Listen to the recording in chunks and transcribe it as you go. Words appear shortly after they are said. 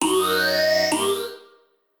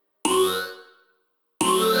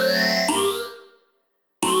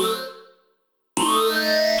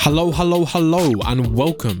Hello, and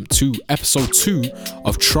welcome to episode 2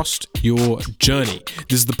 of Trust Your Journey.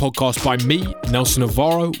 This is the podcast by me, Nelson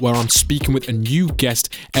Navarro, where I'm speaking with a new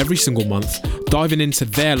guest every single month, diving into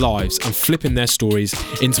their lives and flipping their stories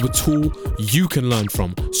into a tool you can learn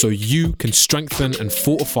from so you can strengthen and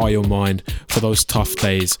fortify your mind for those tough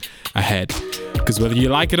days ahead. Because whether you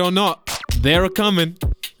like it or not, they're coming.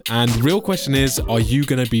 And the real question is, are you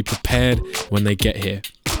going to be prepared when they get here?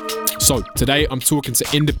 So today I'm talking to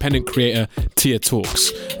independent creator Tia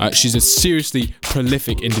Talks. She's a seriously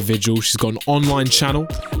prolific individual. She's got an online channel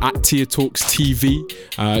at Tia Talks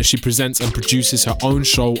TV. She presents and produces her own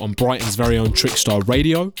show on Brighton's very own Trickstar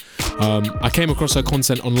Radio. I came across her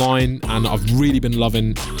content online and I've really been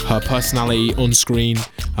loving her personality on screen,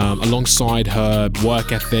 alongside her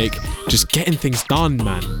work ethic, just getting things done,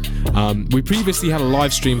 man. We previously had a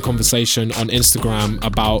live stream conversation on Instagram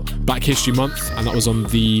about Black History Month, and that was on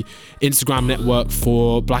the Instagram network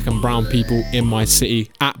for black and brown people in my city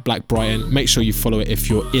at Black Brighton. Make sure you follow it if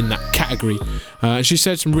you're in that category. She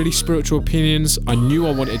said some really spiritual opinions. I knew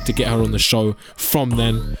I wanted to get her on the show from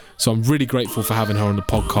then, so I'm really grateful for having her on the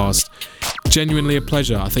podcast. Genuinely a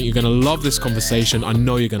pleasure. I think you're going to love this conversation. I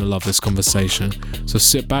know you're going to love this conversation. So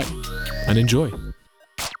sit back and enjoy.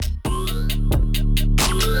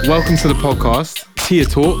 Welcome to the podcast, Tia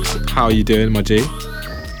Talks. How are you doing, my G?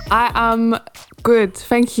 I am good,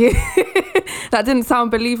 thank you. That didn't sound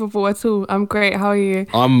believable at all. I'm great. How are you?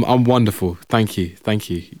 I'm wonderful. Thank you.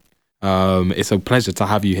 It's a pleasure to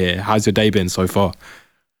have you here. How's your day been so far?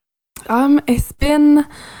 It's been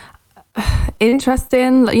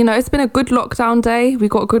interesting. You know, it's been a good lockdown day. We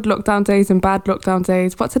got good lockdown days and bad lockdown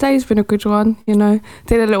days, but today's been a good one. You know,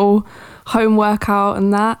 did a little home workout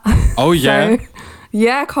and that. Oh yeah. So,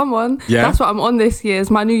 yeah, come on. Yeah. That's what I'm on this year. It's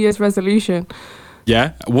my New Year's resolution.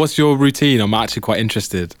 Yeah. What's your routine? I'm actually quite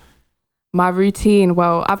interested. My routine,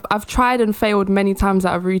 well, I've tried and failed many times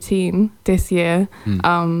at a routine this year.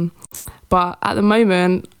 But at the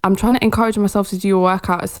moment, I'm trying to encourage myself to do a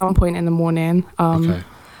workout at some point in the morning. Okay.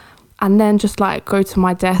 And then just like go to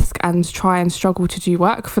my desk and try and struggle to do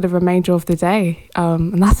work for the remainder of the day.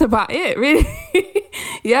 And that's about it, really.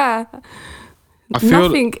 Yeah.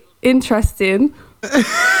 Nothing interesting.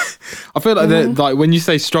 I feel like like when you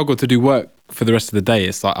say struggle to do work for the rest of the day,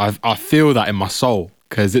 it's like I feel that in my soul,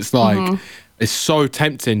 because it's like it's so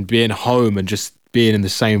tempting being home and just being in the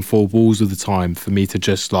same four walls all the time for me to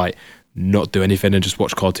just like not do anything and just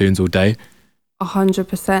watch cartoons all day.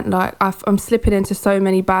 100%. Like I'm slipping into so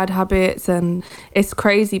many bad habits and it's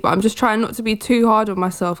crazy, but I'm just trying not to be too hard on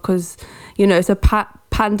myself because, you know, it's a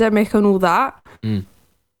pandemic and all that.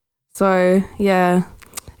 So yeah,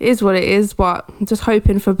 it is what it is, but I'm just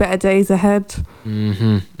hoping for better days ahead.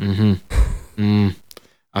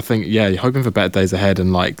 I think, yeah, you're hoping for better days ahead,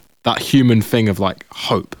 and like that human thing of like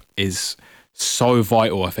hope is so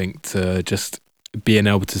vital, I think, to just being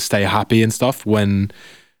able to stay happy and stuff when,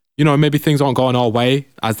 you know, maybe things aren't going our way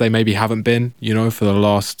as they maybe haven't been, you know, for the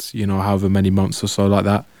last, you know, however many months or so like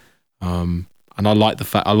that. And I like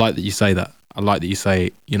that you say that. I like that you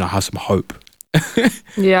say, you know, have some hope.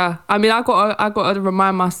 Yeah, I mean, I got to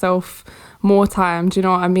remind myself more time. Do you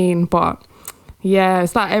know what I mean? But yeah,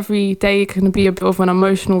 it's like every day can be a bit of an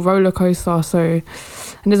emotional roller coaster. So, and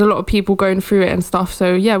there's a lot of people going through it and stuff.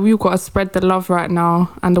 So yeah, we've got to spread the love right now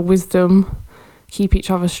and the wisdom, keep each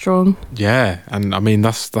other strong. Yeah, and I mean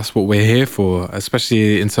that's what we're here for,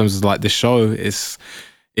 especially in terms of like this show.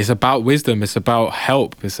 It's about wisdom, it's about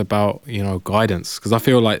help, it's about, you know, guidance. Because I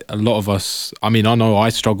feel like a lot of us, I mean, I know I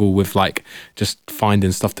struggle with like just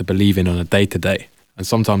finding stuff to believe in on a day-to-day. And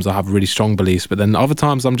sometimes I have really strong beliefs, but then other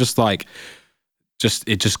times I'm just like,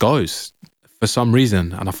 it just goes for some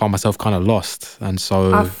reason, and I find myself kind of lost. And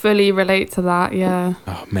so I fully relate to that. Yeah.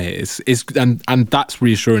 Oh mate, and that's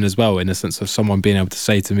reassuring as well, in the sense of someone being able to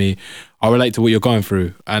say to me, I relate to what you're going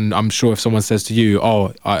through. And I'm sure if someone says to you,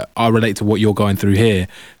 oh, I relate to what you're going through here,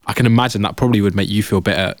 I can imagine that probably would make you feel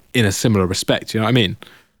better in a similar respect. You know what I mean?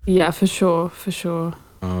 Yeah, for sure.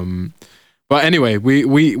 But anyway,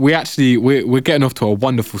 we're getting off to a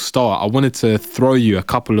wonderful start. I wanted to throw you a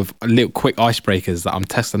couple of little quick icebreakers that I'm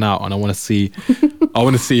testing out, and I want to see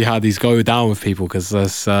how these go down with people,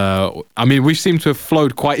 because I mean, we seem to have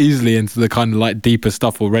flowed quite easily into the kind of like deeper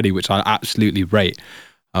stuff already, which I absolutely rate.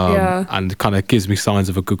 And kind of gives me signs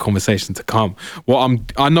of a good conversation to come. Well,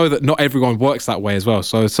 I know that not everyone works that way as well.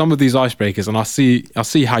 So some of these icebreakers, and I'll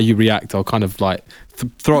see how you react. I'll kind of like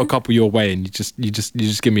throw a couple your way, and you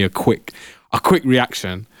just give me a quick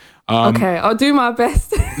reaction. Okay, I'll do my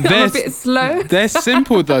best. I'm a bit slow. They're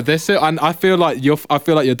simple though. And I feel like you're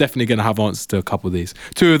definitely going to have answers to a couple of these.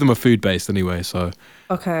 Two of them are food based anyway. So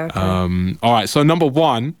Okay. All right. So number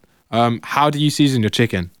one, how do you season your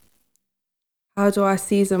chicken? How do I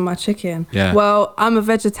season my chicken? Yeah. Well, I'm a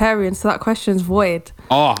vegetarian, so that question's void.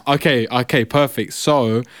 Oh, okay, perfect.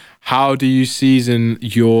 So, how do you season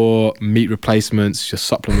your meat replacements, your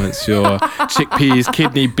supplements, your chickpeas,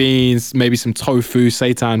 kidney beans, maybe some tofu,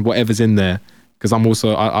 seitan, whatever's in there? Because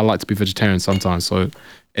I like to be vegetarian sometimes, so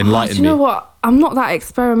enlighten Do you know me. what? I'm not that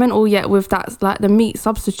experimental yet with that, like the meat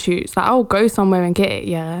substitutes. Like I'll go somewhere and get it,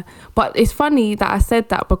 yeah. But it's funny that I said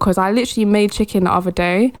that because I literally made chicken the other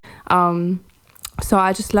day. So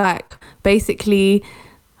I just like basically,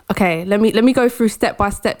 okay, let me go through step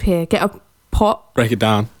by step here. Get a pot. Break it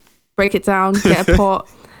down. Get a pot.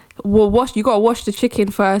 You gotta wash the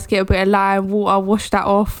chicken first. Get a bit of lime, water, wash that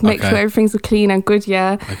off. Make sure everything's clean and good,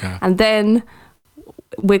 yeah. Okay. And then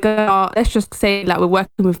let's just say like we're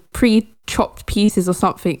working with pre-chopped pieces or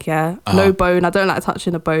something, yeah. No bone. I don't like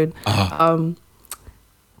touching the bone.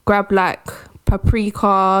 Grab like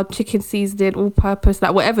paprika, chicken seasoning, all purpose,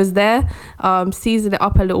 like whatever's there. Season it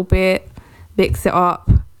up a little bit, mix it up,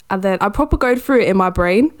 and then I'm proper going through it in my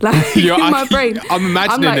brain, like my brain. I'm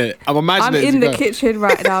imagining it. I'm in the kitchen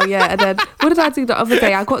right now, yeah. And then what did I do the other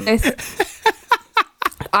day? I got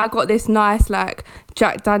this nice like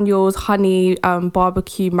Jack Daniel's honey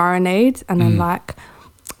barbecue marinade, and then like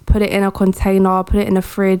put it in a container, put it in the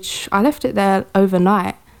fridge. I left it there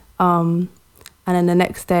overnight, and then the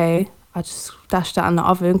next day I just dashed that in the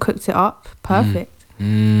oven, cooked it up. Perfect.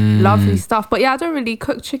 Lovely stuff. But yeah, I don't really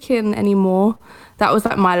cook chicken anymore. That was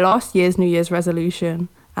like my last year's New Year's resolution,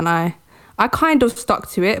 and I kind of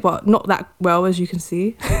stuck to it, but not that well, as you can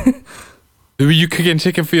see. Were you cooking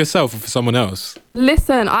chicken for yourself or for someone else?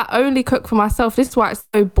 Listen, I only cook for myself. This is why it's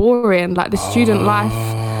so boring, like the student life.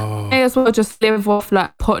 I may as well just live off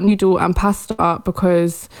like pot noodle and pasta,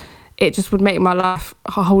 because it just would make my life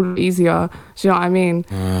a whole lot easier. Do you know what I mean?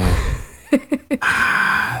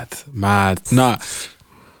 Mad. Nah,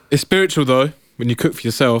 it's spiritual though when you cook for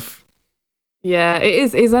yourself. Yeah, it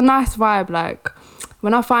is. It's a nice vibe. Like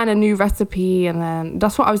when I find a new recipe, and then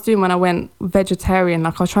that's what I was doing when I went vegetarian.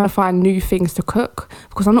 Like I was trying to find new things to cook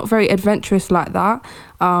because I'm not very adventurous like that.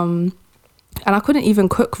 And I couldn't even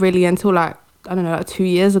cook really until like 2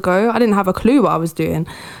 years ago. I didn't have a clue what I was doing.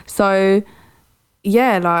 So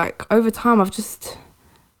yeah, like over time I've just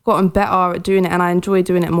gotten better at doing it, and I enjoy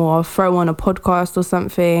doing it more. I'll throw on a podcast or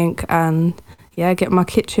something, and yeah, get my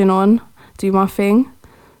kitchen on, do my thing.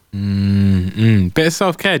 Bit of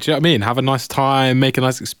self-care, do you know what I mean? Have a nice time, make a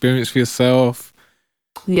nice experience for yourself.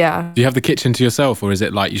 Yeah. Do you have the kitchen to yourself, or is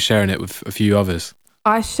it like you're sharing it with a few others?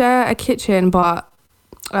 I share a kitchen, but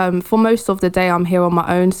for most of the day I'm here on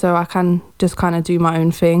my own, so I can just kind of do my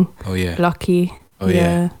own thing. Oh yeah. Lucky. Oh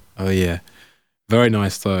yeah. Very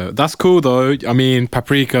nice though. That's cool though. I mean,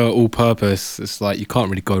 paprika, all purpose. It's like you can't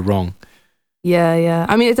really go wrong. Yeah.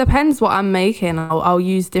 I mean, it depends what I'm making. I'll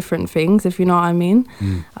use different things, if you know what I mean.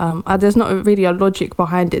 There's not really a logic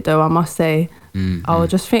behind it though, I must say. I'll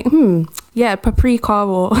just think, paprika,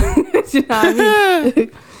 or do you know what I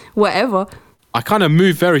mean? Whatever. I kind of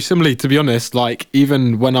move very similarly, to be honest. Like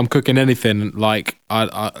even when I'm cooking anything, like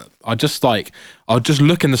I just like, I'll just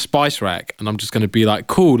look in the spice rack and I'm just going to be like,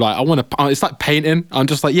 cool. Like I want to, it's like painting. I'm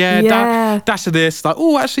just like, dash of this. Like,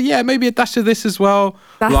 oh, actually, yeah, maybe a dash of this as well.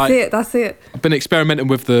 That's it. I've been experimenting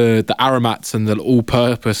with the aromats and the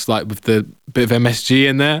all-purpose, like with the bit of MSG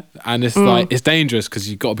in there. And it's like, it's dangerous because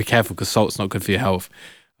you've got to be careful because salt's not good for your health.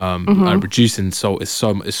 Like reducing salt is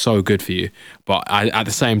so good for you, but at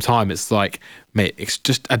the same time it's like, mate, it's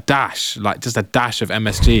just a dash of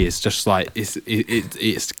MSG. It's just like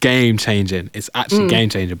it's game changing. It's actually game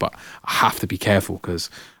changing, but I have to be careful because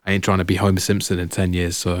I ain't trying to be Homer Simpson in 10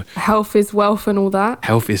 years. So health is wealth and all that.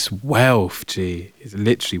 Health is wealth. Gee, it's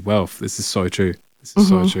literally wealth. This is so true.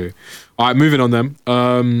 So true. All right, moving on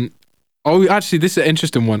then. Oh, actually, this is an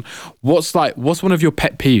interesting one. What's one of your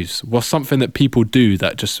pet peeves? What's something that people do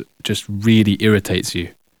that just really irritates you?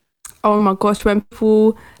 Oh my gosh, when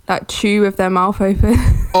people like chew with their mouth open.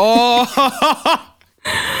 Oh!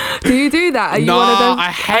 Do you do that? Are you no, one of them?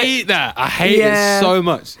 I hate that. I hate it so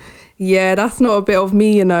much. Yeah, that's not a bit of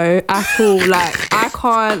me, at all. Like, I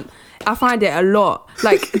find it a lot.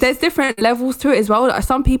 Like, there's different levels to it as well. Like,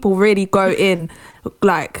 some people really go in,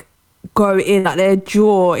 like their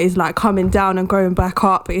jaw is like coming down and going back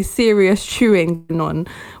up. It's serious chewing going on.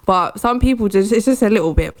 But some people it's just a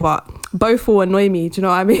little bit, but both will annoy me. Do you know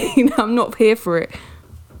what I mean? I'm not here for it.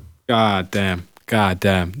 God damn.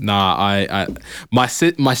 Nah, my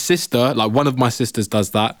sister, like one of my sisters does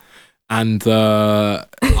that. And I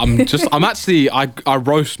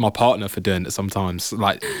roast my partner for doing it sometimes.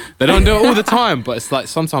 Like, they don't do it all the time, but it's like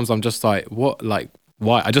sometimes I'm just like, what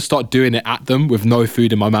why. I just start doing it at them with no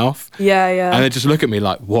food in my mouth. Yeah. And they just look at me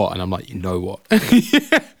like, what? And I'm like, you know what?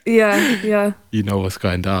 Yeah. You know what's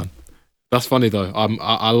going down. That's funny though.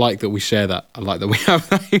 I like that we share that. I like that we have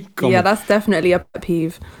that in common. Yeah, that's definitely a pet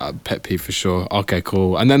peeve. Pet peeve for sure. Okay,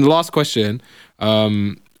 cool. And then the last question,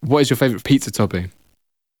 what is your favourite pizza topping?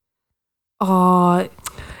 Oh,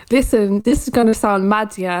 listen, this is going to sound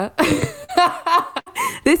mad, yeah?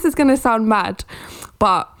 This is going to sound mad.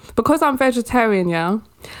 But because I'm vegetarian, yeah,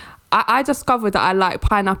 I discovered that I like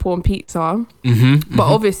pineapple on pizza. But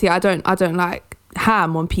obviously I don't like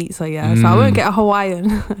ham on pizza, yeah. So I won't get a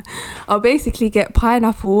Hawaiian. I'll basically get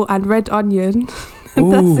pineapple and red onion.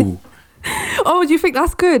 Ooh. Oh, do you think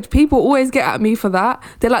that's good? People always get at me for that.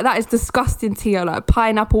 They're like, that is disgusting to you, like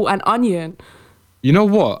pineapple and onion. You know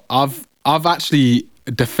what? I've actually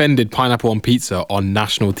defended pineapple on pizza on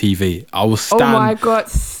national TV. I will stand. Oh my God,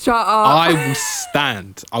 shut up. I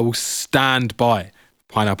will stand by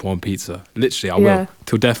pineapple on pizza. Literally, I will.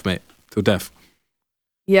 Till death, mate. Till death.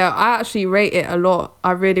 Yeah, I actually rate it a lot.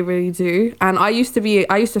 I really, really do. And I used to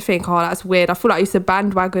think, oh, that's weird. I feel like I used to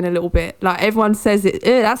bandwagon a little bit. Like everyone says it,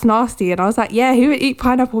 that's nasty. And I was like, yeah, who would eat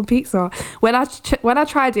pineapple on pizza? When I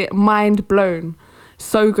tried it, mind blown.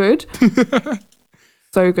 So good.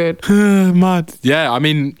 So good. Mad. Yeah, I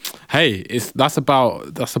mean, hey, that's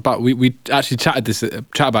about we actually chat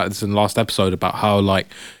about this in the last episode about how like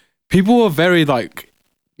people are very like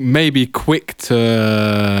maybe quick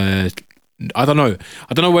to, I don't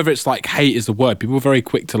know whether it's like hate is the word. People are very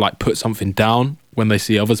quick to like put something down when they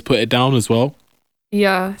see others put it down as well.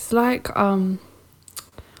 Yeah, it's like I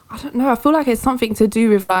don't know. I feel like it's something to do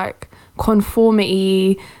with like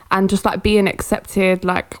conformity and just like being accepted.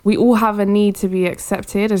 Like we all have a need to be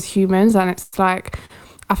accepted as humans, and it's like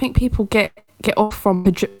I think people get off from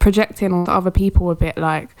projecting on other people a bit,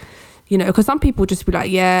 like, you know, because some people just be like,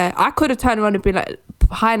 yeah, I could have turned around and been like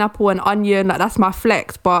pineapple and onion, like that's my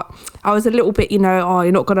flex, but I was a little bit, you know, oh,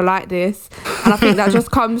 you're not gonna like this. And I think that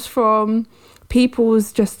just comes from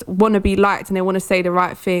people's just want to be liked and they want to say the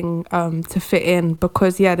right thing to fit in,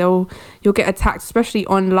 because you'll get attacked, especially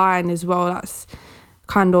online as well. That's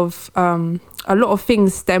kind of a lot of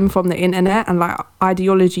things stem from the internet, and like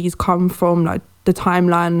ideologies come from like the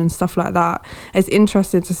timeline and stuff like that. It's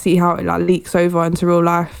interesting to see how it like leaks over into real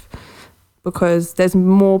life, because there's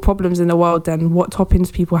more problems in the world than what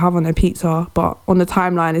toppings people have on their pizza, but on the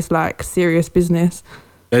timeline it's like serious business.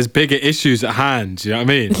 There's bigger issues at hand, you know what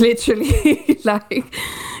I mean? Literally, like,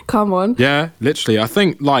 come on. Yeah, literally. I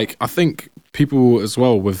think people as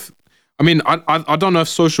well with, I mean, I don't know if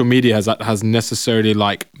social media has necessarily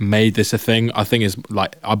like made this a thing. I think it's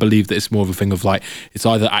like, I believe that it's more of a thing of like, it's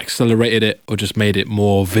either accelerated it or just made it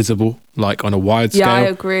more visible, like on a wide scale. Yeah, I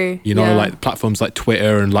agree. You know, like platforms like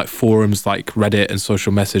Twitter and like forums like Reddit and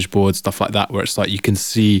social message boards, stuff like that, where it's like you can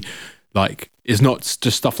see like, it's not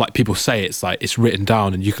just stuff like people say, it's like it's written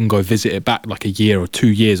down and you can go visit it back like a year or 2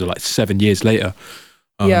 years or like 7 years later.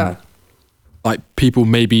 Like people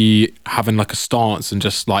maybe having like a stance and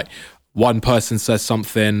just like one person says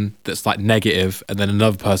something that's like negative and then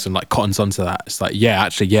another person like cottons onto that. It's like, yeah,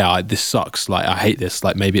 actually, yeah, this sucks. Like, I hate this.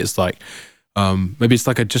 Like maybe it's like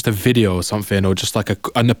just a video or something, or just like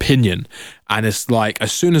an opinion, and it's like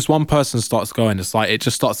as soon as one person starts going, it's like it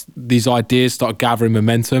just starts, these ideas start gathering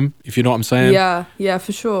momentum, if you know what I'm saying. Yeah,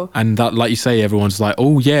 for sure. And that, like you say, everyone's like,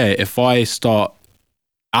 oh yeah, if I start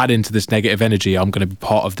adding to this negative energy, I'm going to be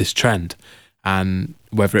part of this trend. And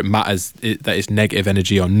whether it matters that it's negative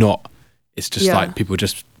energy or not, it's just like people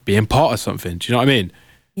just being part of something. Do you know what I mean?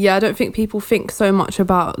 Yeah, I don't think people think so much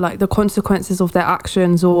about like the consequences of their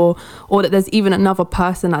actions, or that there's even another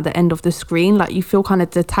person at the end of the screen. Like you feel kind of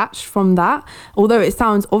detached from that. Although it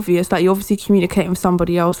sounds obvious, like you're obviously communicating with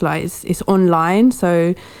somebody else, like it's online,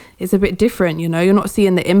 so it's a bit different, you know, you're not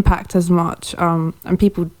seeing the impact as much. And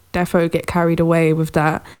people defo get carried away with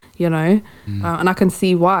that, you know, and I can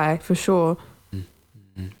see why, for sure.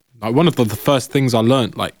 Like one of the first things I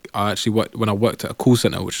learned, like I actually worked when I worked at a call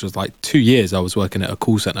center, which was like 2 years I was working at a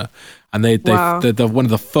call center, and they one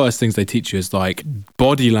of the first things they teach you is like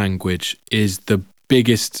body language is the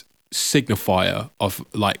biggest signifier of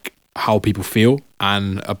like how people feel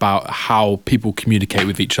and about how people communicate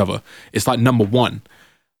with each other. It's like number one.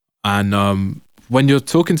 And when you're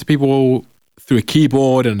talking to people through a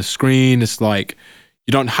keyboard and a screen, it's like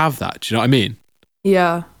you don't have that. Do you know what I mean?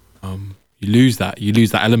 Yeah. You lose that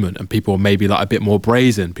element, and people are maybe like a bit more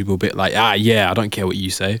brazen. People are a bit like, yeah, I don't care what you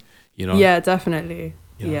say, you know? Yeah, definitely.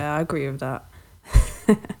 Yeah, I agree with that.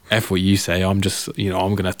 F what you say, I'm just, you know,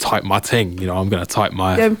 I'm going to type my thing, you know, I'm going to type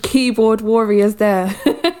my... Them keyboard warriors there.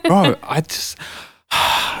 Bro,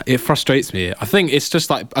 It frustrates me. I think it's just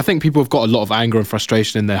like, I think people have got a lot of anger and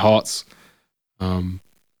frustration in their hearts.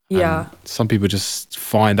 Yeah. Some people just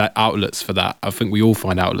find outlets for that. I think we all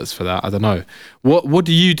find outlets for that. I don't know. What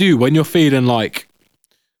do you do when you're feeling like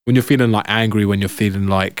angry, when you're feeling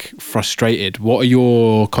like frustrated? What are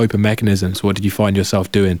your coping mechanisms? What did you find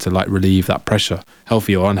yourself doing to like relieve that pressure,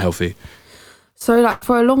 healthy or unhealthy? So like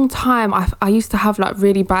for a long time, I used to have like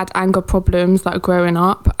really bad anger problems like growing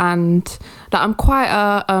up, and like I'm quite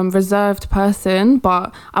a reserved person,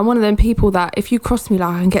 but I'm one of them people that if you cross me,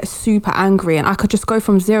 like I can get super angry and I could just go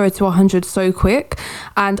from 0 to 100 so quick.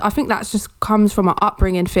 And I think that just comes from an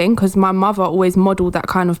upbringing thing, because my mother always modeled that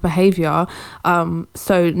kind of behavior.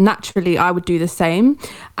 So naturally I would do the same.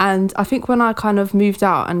 And I think when I kind of moved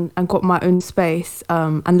out and got my own space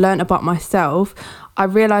and learned about myself, I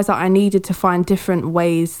realised that I needed to find different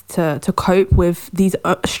ways to cope with these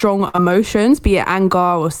strong emotions, be it anger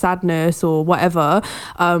or sadness or whatever.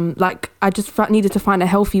 Like I just needed to find a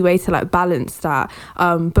healthy way to like balance that,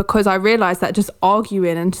 because I realised that just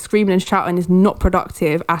arguing and screaming and shouting is not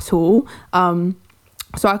productive at all.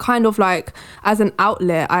 So I kind of like, as an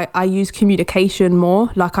outlet, I use communication more.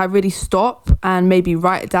 Like I really stop and maybe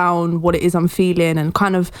write down what it is I'm feeling and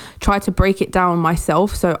kind of try to break it down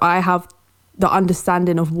myself, so I have the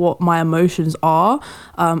understanding of what my emotions are,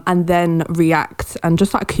 and then react and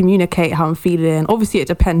just like communicate how I'm feeling. Obviously it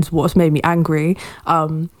depends what's made me angry.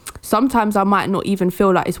 Sometimes I might not even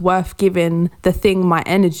feel like it's worth giving the thing my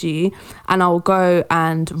energy, and I'll go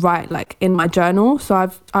and write like in my journal. So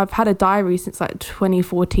I've had a diary since like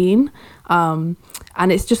 2014, and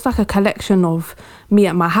it's just like a collection of me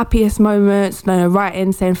at my happiest moments,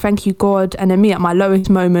 writing, saying thank you God, and then me at my lowest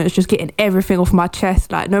moments, just getting everything off my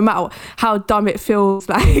chest. Like no matter how dumb it feels,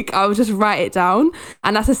 like I'll just write it down,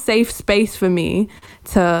 and that's a safe space for me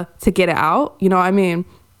to get it out. You know what I mean?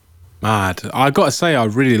 Mad. I gotta say, I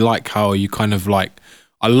really like how you kind of like,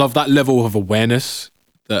 I love that level of awareness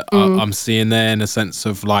that I'm seeing there, in a sense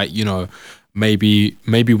of like, you know, maybe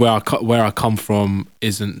where I come from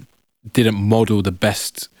didn't model the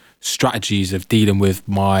best strategies of dealing with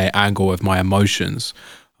my anger, with my emotions,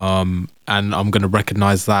 and I'm going to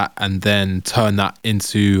recognize that and then turn that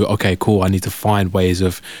into, okay, cool, I need to find ways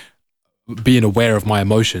of being aware of my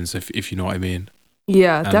emotions, if you know what I mean.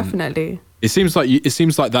 Yeah, definitely. It seems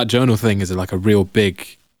like that journal thing is like a real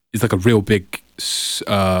big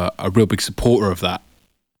supporter of that.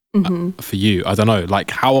 For you. I don't know, like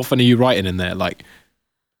how often are you writing in there? Like,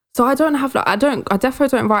 so I definitely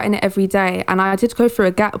don't write in it every day. And I did go through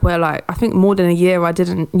a gap where like, I think more than a year I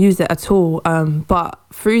didn't use it at all. But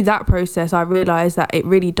through that process, I realized that it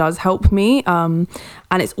really does help me. And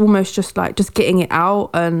it's almost just like just getting it out,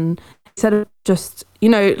 and instead of just, you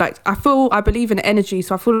know, like I believe in energy.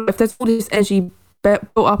 So I feel like if there's all this energy built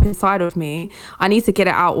up inside of me, I need to get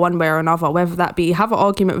it out one way or another, whether that be have an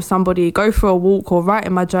argument with somebody, go for a walk, or write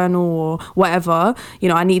in my journal, or whatever. You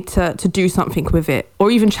know, I need to do something with it,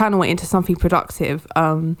 or even channel it into something productive.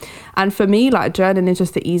 And for me, like journaling is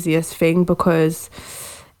just the easiest thing, because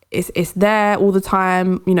it's there all the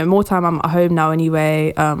time. You know, more time I'm at home now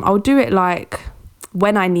anyway. I'll do it like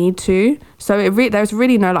when I need to, so there's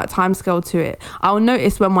really no like time scale to it. I'll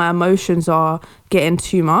notice when my emotions are getting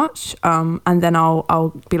too much, and then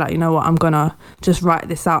I'll be like, you know what, I'm gonna just write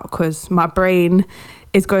this out, because my brain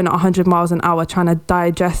is going at 100 miles an hour trying to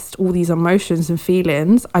digest all these emotions and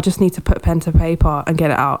feelings. I just need to put pen to paper and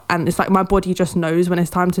get it out, and it's like my body just knows when it's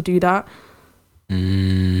time to do that.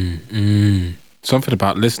 Something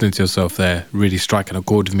about listening to yourself there really striking a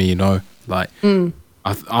chord with me, you know, like and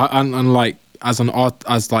like as an art,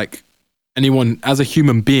 as like anyone, as a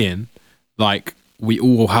human being, like we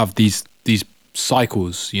all have these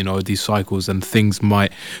cycles, you know, and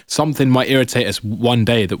something might irritate us one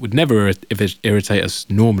day that would never irritate us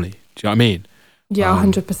normally. Do you know what I mean? Yeah,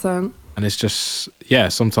 100%. And it's just, yeah,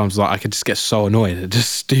 sometimes like I could just get so annoyed at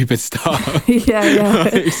just stupid stuff. yeah.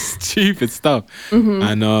 Like, stupid stuff.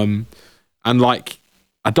 And like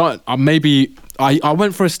I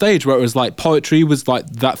went for a stage where it was like poetry was like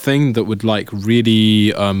that thing that would like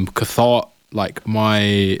really like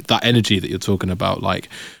that energy that you're talking about, like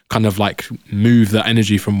kind of like move that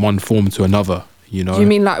energy from one form to another, you know. Do you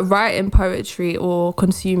mean like writing poetry or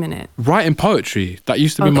consuming it? Writing poetry, that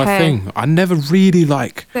used to be my thing. I never really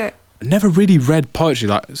read poetry.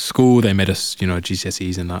 Like school, they made us, you know,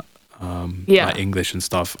 GCSEs and that. Like English and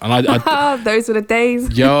stuff, and I those were the days.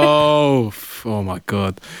 Yo, oh my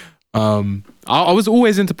god. I was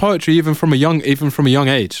always into poetry, even from a young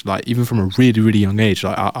age, like even from a really, really young age.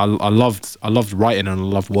 Like I loved writing and I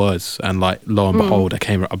loved words, and like lo and behold,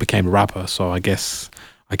 I became a rapper. So I guess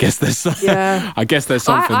I guess there's Yeah. I guess there's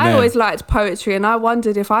something I there. always liked poetry, and I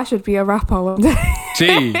wondered if I should be a rapper one day.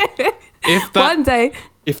 Gee, if that One day.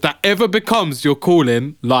 if that ever becomes your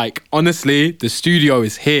calling, like honestly, the studio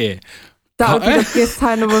is here. That would be the biggest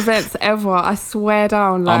kind of events ever. I swear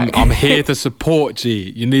down. Like, I'm here to support,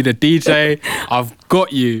 G. You need a DJ? I've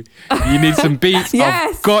got you. You need some beats?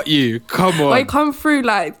 Yes. I've got you. Come on. like come through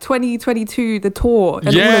like 2022, the tour, and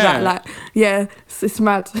all of Yeah. that. Like, yeah, it's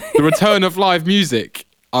mad. The return of live music.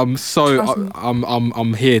 I'm so Trust me.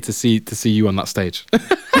 I'm here to see you on that stage.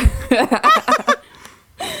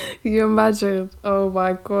 Can you imagine? Oh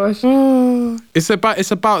my gosh. It's about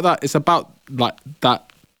that. It's about like that.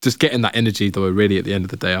 Just getting that energy, though. Really, at the end of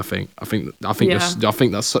the day, I think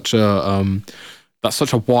that's such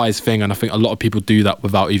a wise thing, and I think a lot of people do that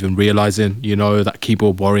without even realizing. You know, that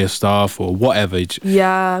keyboard warrior stuff or whatever.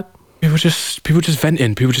 Yeah. People just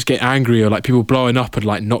venting. People just get angry, or like people blowing up and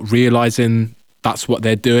like not realizing that's what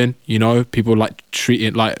they're doing. You know, people like treat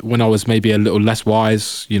it like when I was maybe a little less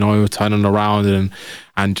wise. You know, turning around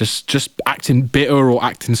and just acting bitter or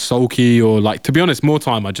acting sulky, or like, to be honest, more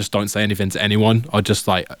time I just don't say anything to anyone. I just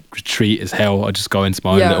like retreat as hell. I just go into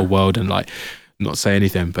my own little world and like not say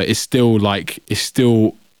anything. But it's still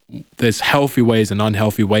there's healthy ways and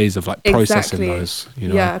unhealthy ways of like processing those, you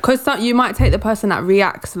know. Yeah, because you might take the person that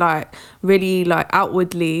reacts like really like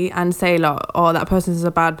outwardly and say like, oh, that person is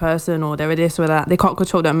a bad person, or they're this or that. They can't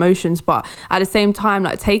control their emotions, but at the same time,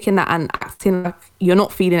 like taking that and acting like you're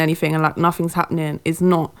not feeling anything and like nothing's happening is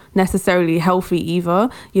not necessarily healthy either.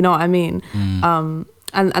 You know what I mean? And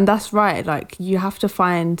that's right. Like you have to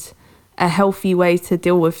find a healthy way to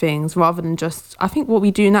deal with things rather than just, I think what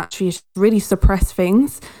we do naturally is really suppress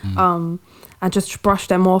things and just brush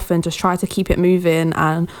them off and just try to keep it moving.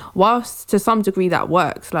 And whilst to some degree that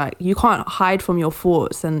works, like you can't hide from your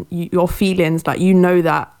thoughts and your feelings. Like, you know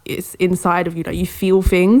that it's inside of you, like you feel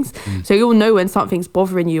things. So you'll know when something's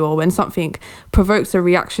bothering you or when something provokes a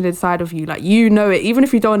reaction inside of you. Like, you know it, even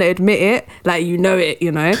if you don't want to admit it, like you know it,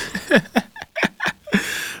 you know.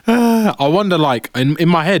 I wonder, like in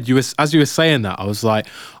my head, as you were saying that, I was like,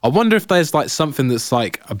 I wonder if there's like something that's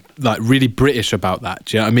like really British about that.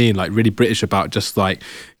 Do you know what I mean? Like really British about just like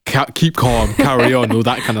keep calm, carry on, all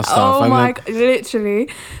that kind of stuff. Oh my God, literally.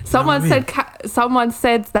 Someone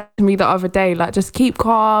said that to me the other day, like just keep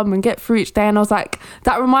calm and get through each day. And I was like,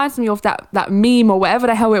 that reminds me of that meme or whatever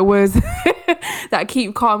the hell it was, that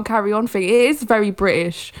keep calm, carry on thing. It is very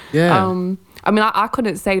British. Yeah. I mean, I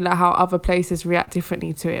couldn't say like how other places react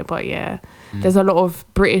differently to it, but yeah, there's a lot of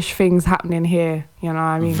British things happening here. You know what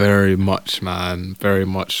I mean? Very much, man. Very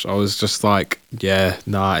much. I was just like, yeah,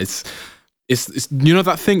 nah. It's you know,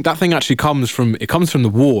 that thing actually comes from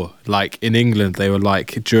the war. Like in England, they were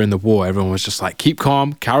like, during the war, everyone was just like, keep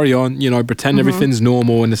calm, carry on. You know, pretend everything's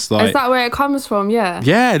normal, and it's like, is that where it comes from? Yeah.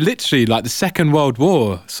 Yeah, literally, like the Second World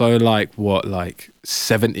War. So like what, like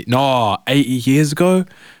 80 years ago.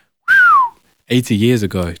 80 years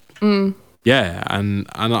ago. Yeah, and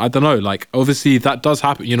I don't know, like obviously that does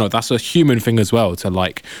happen, you know, that's a human thing as well, to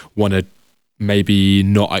like want to maybe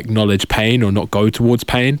not acknowledge pain or not go towards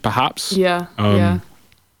pain, perhaps. Yeah.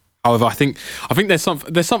 However, I think there's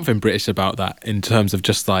something British about that, in terms of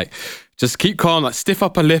just keep calm, like stiff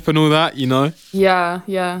upper lip and all that, you know. Yeah,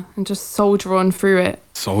 and just soldier on through it.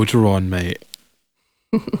 Soldier on, mate.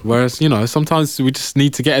 Whereas, you know, sometimes we just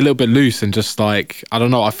need to get a little bit loose and just like, I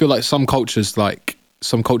don't know, I feel like some cultures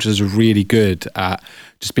are really good at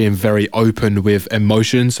just being very open with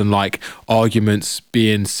emotions, and like arguments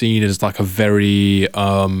being seen as like a very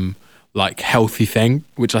like healthy thing,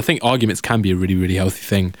 which I think arguments can be a really, really healthy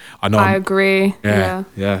thing. I agree. Yeah.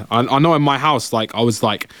 I know in my house, like I was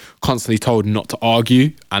like constantly told not to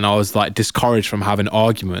argue, and I was like discouraged from having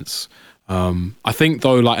arguments. I think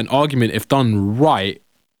though, like an argument, if done right,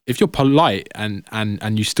 if you're polite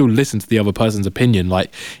and you still listen to the other person's opinion,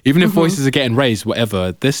 like even if voices are getting raised,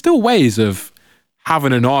 whatever, there's still ways of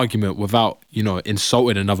having an argument without, you know,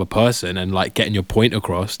 insulting another person and like getting your point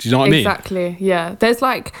across. Do you know what I mean? Exactly. Yeah. There's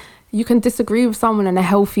like, you can disagree with someone in a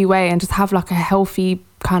healthy way and just have like a healthy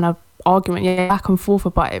kind of argument, back and forth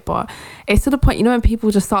about it. But it's to the point, you know, when people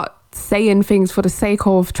just start saying things for the sake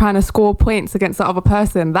of trying to score points against the other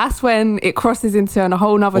person, that's when it crosses into a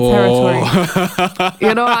whole nother territory.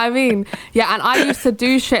 You know what I mean? Yeah, and I used to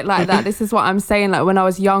do shit like that. This is what I'm saying. Like when I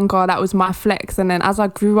was younger, that was my flex. And then as I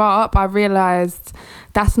grew up, I realized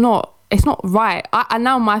it's not right. And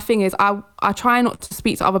now my thing is, I try not to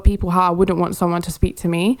speak to other people how I wouldn't want someone to speak to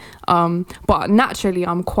me. But naturally,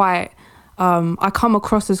 I'm quite... I come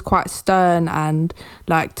across as quite stern, and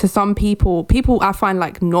like to some people I find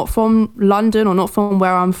like not from London or not from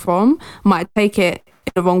where I'm from might take it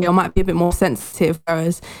the wrong way or might be a bit more sensitive.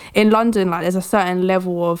 Whereas in London, like there's a certain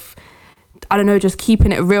level of, I don't know, just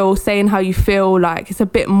keeping it real, saying how you feel. Like it's a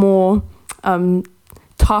bit more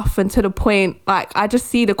tough and to the point. Like I just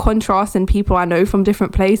see the contrast in people I know from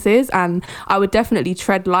different places, and I would definitely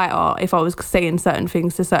tread lighter if I was saying certain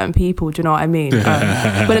things to certain people. Do you know what I mean?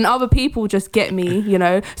 But then other people just get me, you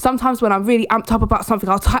know. Sometimes when I'm really amped up about something,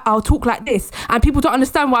 I'll talk like this, and people don't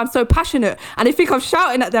understand why I'm so passionate, and they think I'm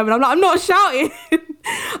shouting at them, and I'm like, I'm not shouting.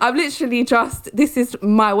 I'm literally just, this is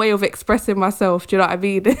my way of expressing myself. Do you know what I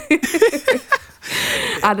mean?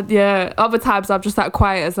 And yeah, other times I'm just like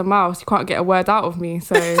quiet as a mouse. You can't get a word out of me.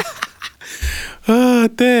 So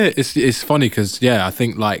it's funny because I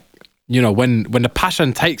think like, you know, when the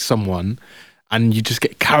passion takes someone and you just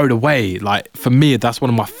get carried away, like for me that's one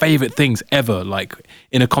of my favorite things ever, like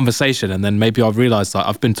in a conversation. And then maybe I've realized like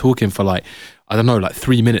I've been talking for like, I don't know, like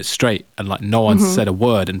 3 minutes straight, and like no one said a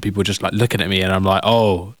word, and people just like looking at me, and I'm like,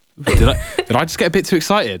 oh, did I just get a bit too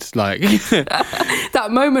excited? Like that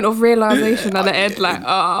moment of realization at the end, like,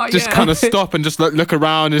 oh, just kind of stop and just look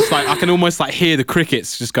around. It's like I can almost like hear the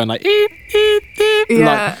crickets just going like, eep, eep, eep. Yeah.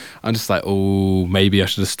 Like, I'm just like, oh, maybe I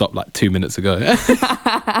should have stopped like 2 minutes ago.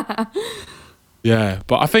 Yeah,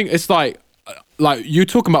 but I think it's like you're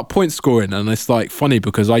talking about point scoring, and it's like funny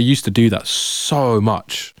because I used to do that so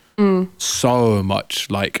much. So much,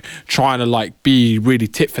 like trying to like be really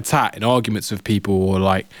tit for tat in arguments with people, or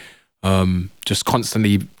like just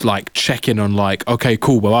constantly like checking on like, okay,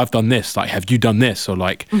 cool, well I've done this, like have you done this, or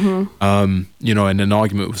like you know, in an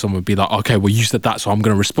argument with someone would be like, okay, well you said that, so I'm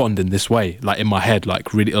going to respond in this way, like in my head,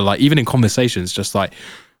 like really, like even in conversations, just like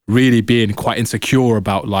really being quite insecure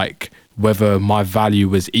about like whether my value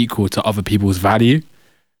was equal to other people's value.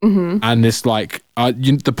 And it's like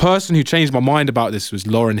the person who changed my mind about this was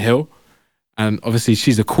Lauryn Hill, and obviously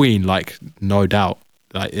she's a queen, like no doubt.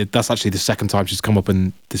 Like that's actually the second time she's come up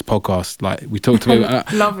in this podcast. Like we talked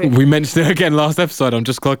about, love it. We mentioned it again last episode. I'm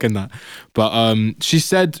just clocking that. But she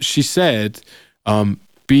said,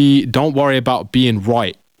 don't worry about being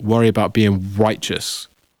right. Worry about being righteous.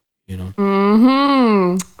 You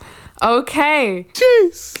know. Okay.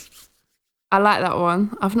 Jeez. I like that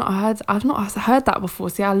one. I've not heard that before.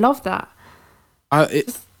 See, I love that.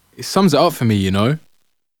 It sums it up for me, you know.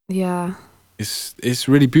 Yeah. It's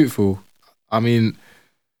really beautiful. I mean,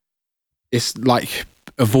 it's like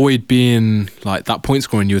avoid being like that point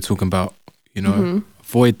scoring you were talking about, you know.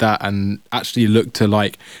 Avoid that and actually look to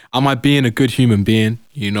like, am I being a good human being?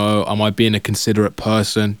 You know, am I being a considerate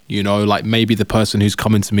person? You know, like maybe the person who's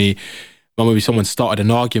coming to me, or maybe someone started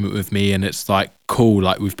an argument with me and it's like, cool,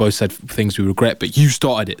 like we've both said things we regret, but you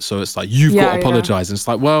started it, so it's like you've got to apologize. And it's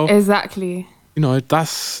like, well, exactly, you know,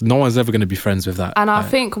 that's, no one's ever going to be friends with that. And I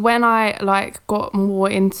think when I like got more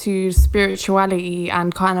into spirituality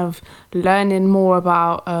and kind of learning more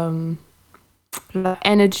about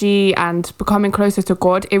energy and becoming closer to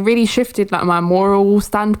God, it really shifted like my moral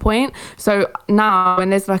standpoint. So now when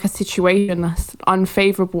there's like a situation that's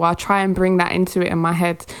unfavorable, I try and bring that into it in my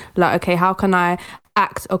head, like, okay, how can I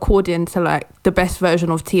act according to like the best version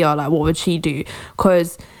of Tia? Like, what would she do?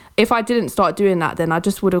 Because if I didn't start doing that, then I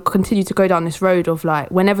just would have continued to go down this road of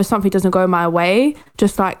like, whenever something doesn't go my way,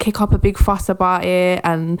 just like kick up a big fuss about it.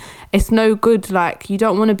 And it's no good. Like, you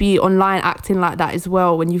don't want to be online acting like that as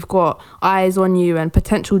well when you've got eyes on you and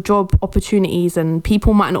potential job opportunities and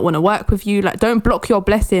people might not want to work with you. Like, don't block your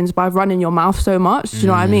blessings by running your mouth so much. Do you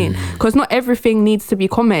know what I mean? Because not everything needs to be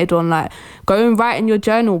commented on. Like, go and write in your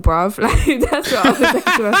journal, bruv. Like, that's what I was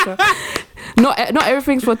saying to myself. Not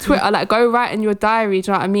everything's for Twitter. Like, go write in your diary.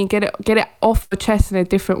 Do you know what I mean? Get it off your chest in a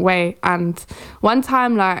different way. And one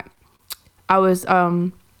time, like, I was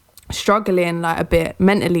struggling like a bit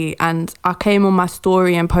mentally, and I came on my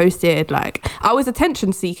story and posted, like, I was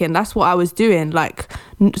attention seeking. That's what I was doing. Like,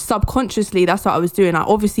 subconsciously, that's what I was doing. I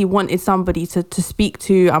obviously wanted somebody to speak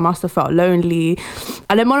to. I must have felt lonely.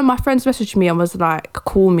 And then one of my friends messaged me and was like,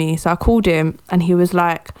 call me. So I called him, and he was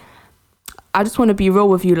like, I just want to be real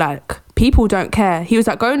with you, like, people don't care. He was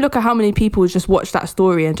like, go and look at how many people just watched that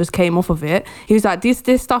story and just came off of it. He was like, this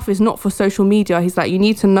stuff is not for social media. He's like, you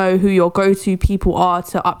need to know who your go-to people are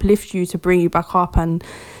to uplift you, to bring you back up. And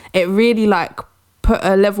it really like put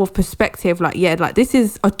a level of perspective, like, yeah, like, this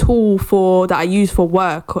is a tool that I use for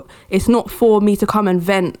work. It's not for me to come and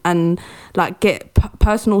vent and like get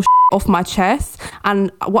personal off my chest.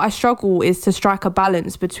 And what I struggle is to strike a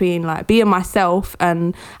balance between like being myself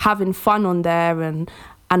and having fun on there and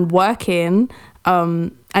working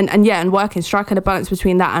and working, striking a balance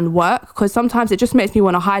between that and work, because sometimes it just makes me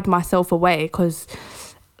want to hide myself away, because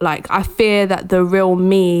like I fear that the real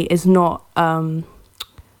me is not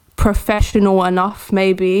professional enough,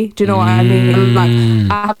 maybe. Do you know what I mean? And like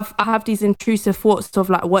I have these intrusive thoughts of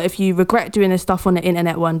like, what if you regret doing this stuff on the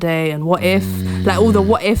internet one day, and what if, like all the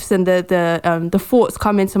what ifs and the thoughts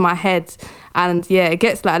come into my head, and yeah, it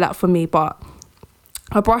gets like that for me. But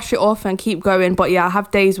I brush it off and keep going. But yeah, I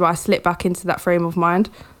have days where I slip back into that frame of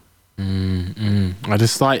mind. I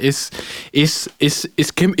just like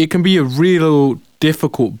it can be a real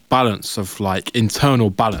difficult balance of like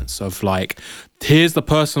internal balance of like, here's the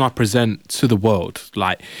person I present to the world,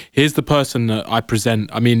 like here's the person that I present.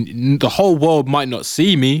 I mean, the whole world might not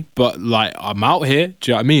see me, but like I'm out here.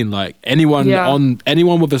 Do you know what I mean? Like anyone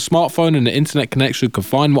with a smartphone and an internet connection can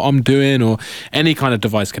find what I'm doing, or any kind of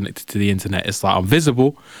device connected to the internet. It's like I'm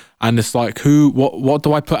visible, and it's like what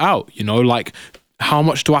do I put out? You know, like how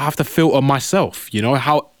much do I have to filter myself? You know,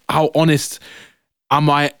 how honest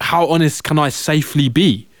am I? How honest can I safely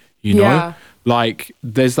be? You know, like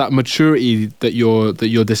there's that maturity that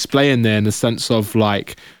you're displaying there, in the sense of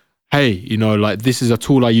like, hey, you know, like this is a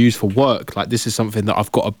tool I use for work. Like this is something that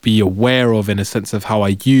I've got to be aware of in a sense of how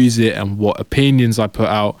I use it and what opinions I put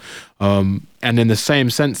out. And in the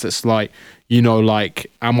same sense, it's like, you know,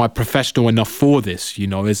 like, am I professional enough for this? You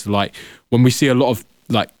know, it's like when we see a lot of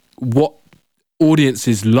like what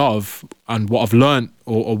audiences love, and what I've learned,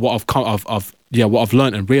 or what what I've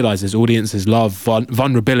learned and realized is audiences love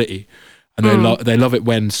vulnerability, and they love it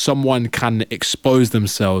when someone can expose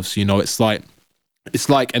themselves. You know, it's like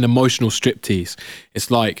an emotional striptease. It's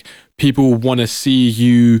like people want to see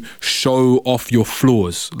you show off your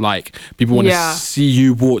flaws. Like people want to see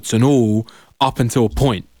you warts and all, up until a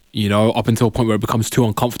point. You know, up until a point where it becomes too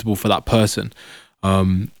uncomfortable for that person.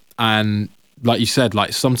 And like you said,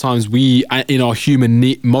 like sometimes we, in our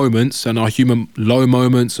human moments and our human low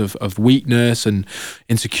moments of weakness and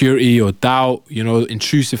insecurity or doubt, you know,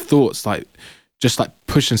 intrusive thoughts, like just like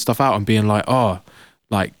pushing stuff out and being like, oh,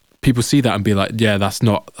 like people see that and be like, yeah, that's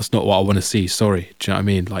not what I want to see. Sorry. Do you know what I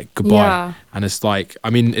mean? Like, goodbye. Yeah. And it's like,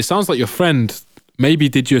 I mean, it sounds like your friend maybe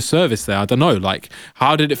did you a service there. I don't know. Like,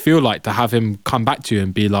 how did it feel like to have him come back to you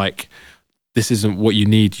and be like, this isn't what you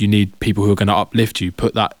need. You need people who are going to uplift you.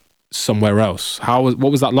 Put that somewhere else. What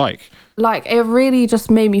was that like? Like, it really just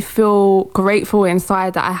made me feel grateful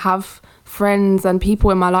inside that I have friends and people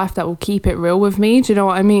in my life that will keep it real with me. Do you know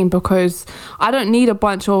what I mean? Because I don't need a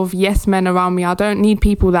bunch of yes men around me. I don't need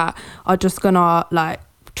people that are just gonna like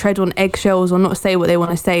tread on eggshells or not say what they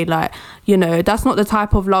want to say. Like, you know, that's not the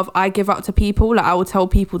type of love I give up to people. Like, I will tell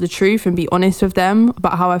people the truth and be honest with them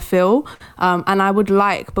about how I feel, and I would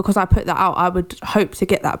like, because I put that out, I would hope to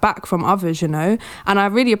get that back from others, you know. And I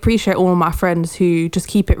really appreciate all of my friends who just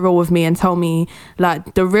keep it real with me and tell me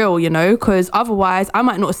like the real, you know, because otherwise I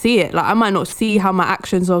might not see it. Like, I might not see how my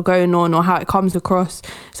actions are going on or how it comes across.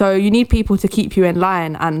 So you need people to keep you in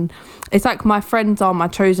line, and it's like my friends are my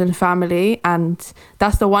chosen family, and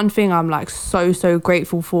that's the one thing I'm like so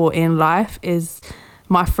grateful for in life is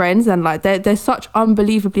my friends. And like they're such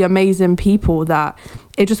unbelievably amazing people that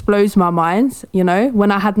it just blows my mind, you know.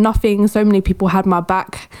 When I had nothing, so many people had my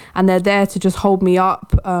back, and they're there to just hold me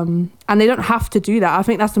up, and they don't have to do that. I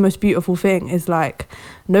think that's the most beautiful thing, is like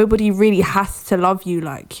nobody really has to love you.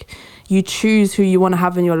 Like, you choose who you want to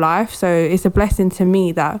have in your life. So it's a blessing to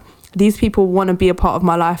me that these people want to be a part of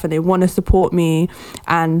my life, and they want to support me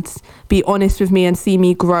and be honest with me and see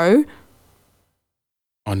me grow.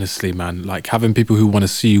 Honestly, man, like having people who want to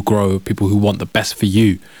see you grow, people who want the best for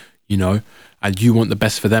you, you know, and you want the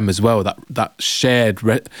best for them as well. That shared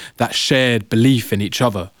belief in each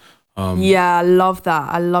other. Yeah, I love that.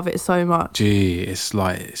 I love it so much. Gee, it's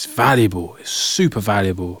like, it's valuable. It's super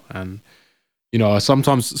valuable. And, you know,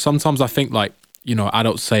 sometimes I think like, you know,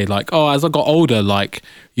 adults say like, oh, as I got older, like,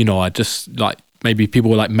 you know, I just like, maybe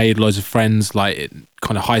people like made loads of friends like in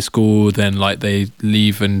kind of high school, then like they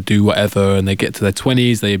leave and do whatever, and they get to their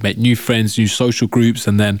 20s, they make new friends, new social groups,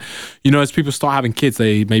 and then, you know, as people start having kids,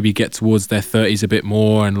 they maybe get towards their 30s a bit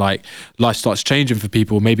more, and like life starts changing for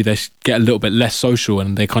people. Maybe they get a little bit less social,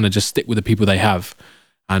 and they kind of just stick with the people they have.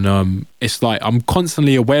 And it's like, I'm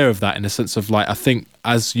constantly aware of that, in a sense of like, I think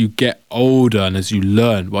as you get older and as you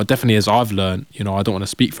learn, well, definitely as I've learned, you know, I don't want to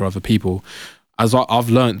speak for other people, as I've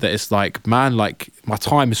learned that it's like, man, like my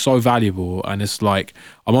time is so valuable, and it's like,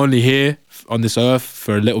 I'm only here on this earth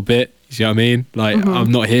for a little bit. You know what I mean? Like,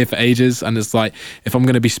 I'm not here for ages. And it's like, if I'm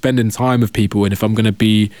going to be spending time with people, and if I'm going to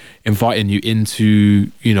be inviting you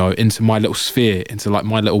into, you know, into my little sphere, into like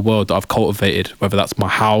my little world that I've cultivated, whether that's my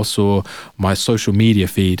house or my social media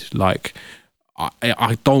feed, like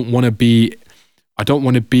I don't want to be I don't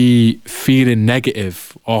want to be feeling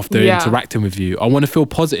negative after interacting with you. I want to feel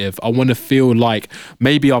positive. I want to feel like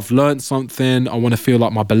maybe I've learned something. I want to feel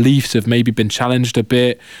like my beliefs have maybe been challenged a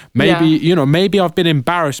bit. Maybe, maybe I've been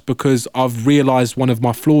embarrassed because I've realized one of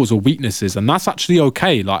my flaws or weaknesses, and that's actually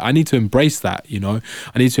okay. Like, I need to embrace that,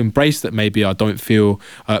 I need to embrace that maybe I don't feel,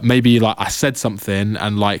 maybe like I said something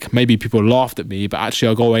and like maybe people laughed at me, but actually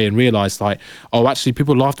I'll go away and realize like, oh, actually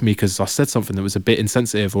people laughed at me because I said something that was a bit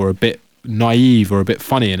insensitive or a bit naive or a bit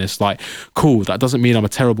funny, and it's like, cool, that doesn't mean I'm a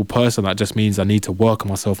terrible person. That just means I need to work on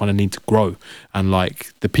myself and I need to grow. And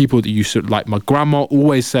like the people that you should, like my grandma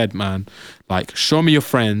always said, man, like, show me your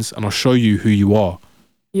friends and I'll show you who you are.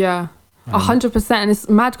 100%. And it's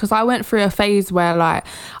mad because I went through a phase where like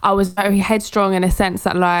I was very headstrong in a sense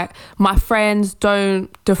that like my friends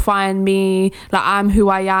don't define me, like I'm who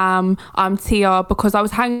I am, I'm Tia, because I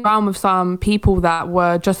was hanging around with some people that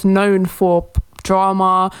were just known for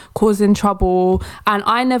drama, causing trouble, and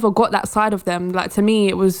I never got that side of them. Like, to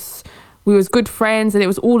me, we was good friends, and it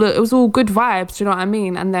was all good vibes, do you know what I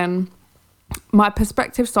mean? And then my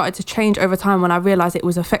perspective started to change over time when I realized it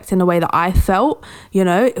was affecting the way that I felt.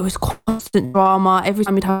 It was constant drama. Every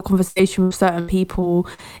time we'd have a conversation with certain people,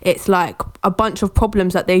 it's like a bunch of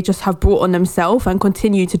problems that they just have brought on themselves and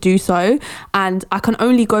continue to do so. And I can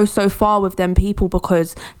only go so far with them people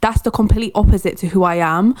because that's the complete opposite to who I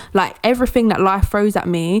am. Like, everything that life throws at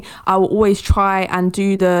me, I will always try and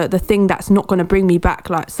do the thing that's not going to bring me back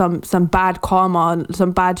like some bad karma,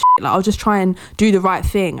 some bad shit. Like, I'll just try and do the right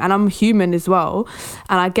thing. And I'm human as well,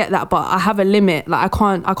 and I get that, but I have a limit. Like,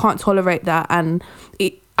 I can't tolerate that. And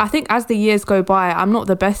I think as the years go by, I'm not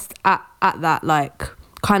the best at that, like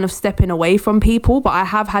kind of stepping away from people, but I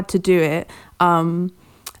have had to do it.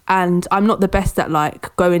 And I'm not the best at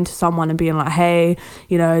like going to someone and being like, hey,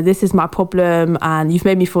 this is my problem and you've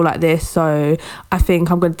made me feel like this, so I think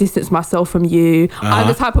I'm going to distance myself from you. I'm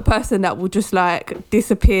the type of person that will just like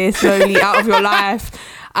disappear slowly out of your life.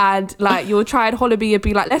 And like, you'll try and holler me and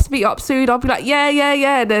be like, let's meet up soon. I'll be like, yeah.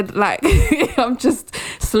 And then like, I'm just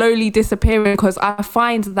slowly disappearing because I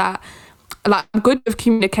find that like I'm good with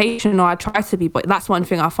communication, or I try to be, but that's one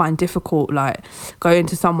thing I find difficult, like going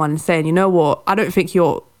to someone and saying, you know what,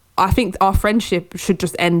 I think our friendship should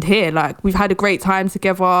just end here. Like, we've had a great time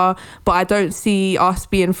together, but I don't see us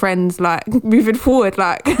being friends like moving forward.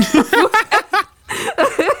 Like,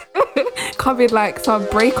 coming like some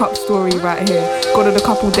breakup story right here. Gone on a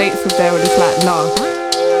couple dates with them and it's like, no.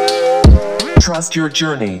 Trust your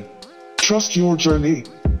journey. Trust your journey.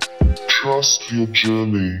 Trust your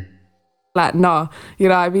journey. Like, no, you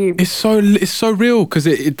know what I mean? It's so real because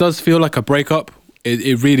it does feel like a breakup.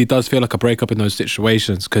 It really does feel like a breakup in those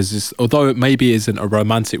situations, because although it maybe isn't a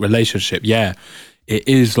romantic relationship, it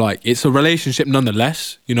is like, it's a relationship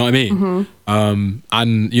nonetheless, you know what I mean? Mm-hmm.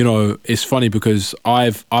 And it's funny because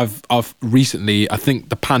I've recently, I think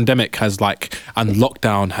the pandemic has like, and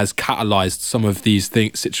lockdown has catalyzed some of these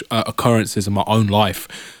things, occurrences in my own life.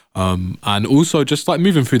 And also just like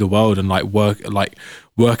moving through the world and like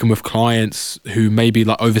working with clients who maybe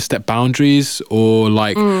like overstep boundaries, or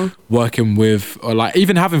like working with, or like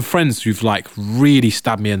even having friends who've like really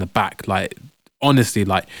stabbed me in the back, like honestly,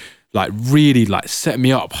 like really like set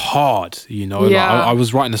me up hard, Like, I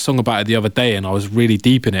was writing a song about it the other day and I was really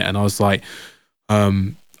deep in it, and I was like,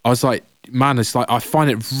 man, it's like I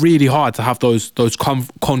find it really hard to have those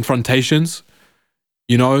confrontations.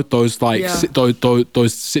 Those like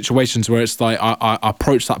those situations where it's like I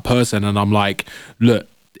approach that person and I'm like, look,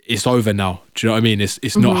 it's over now. Do you know what I mean?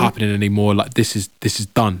 It's not happening anymore. Like, this is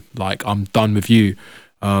done. Like, I'm done with you.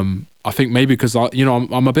 I think maybe because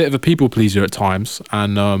I'm a bit of a people pleaser at times,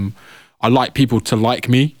 and I like people to like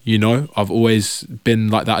me. I've always been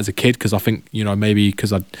like that as a kid, because I think maybe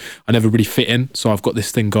because I never really fit in, so I've got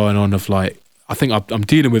this thing going on of like, I think I'm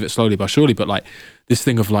dealing with it slowly but surely, but like this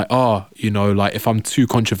thing of like, like if I'm too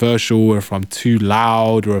controversial, or if I'm too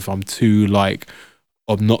loud, or if I'm too like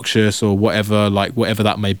obnoxious or whatever, like whatever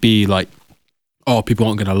that may be, like, oh, people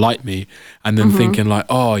aren't gonna like me, and then thinking like,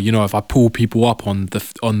 oh, if I pull people up on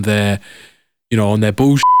their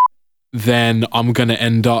bullshit, then I'm gonna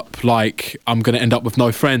end up with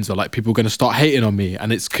no friends, or like people are gonna start hating on me,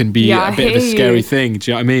 and it can be a bit of a scary thing.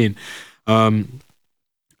 Do you know what I mean?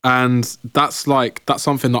 And that's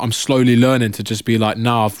something that I'm slowly learning to just be like,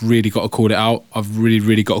 nah, I've really got to call it out. I've really,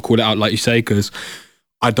 really got to call it out, like you say, because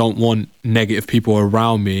I don't want negative people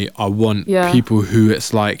around me. I want people who,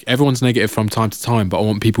 it's like, everyone's negative from time to time, but I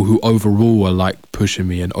want people who overall are like pushing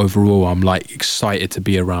me, and overall I'm like excited to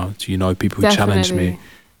be around, people who challenge me.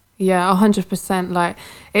 Yeah, 100%. Like,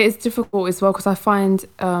 it is difficult as well, because I find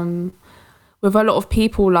with a lot of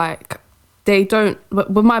people, like, they don't,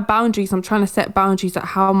 with my boundaries, I'm trying to set boundaries at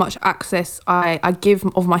how much access I give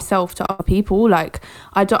of myself to other people. Like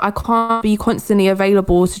I can't be constantly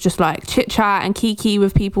available to just like chit chat and kiki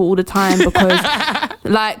with people all the time, because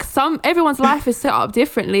like everyone's life is set up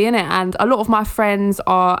differently, innit? And a lot of my friends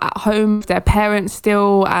are at home with their parents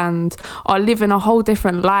still and are living a whole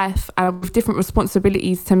different life and with different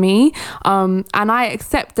responsibilities to me. And I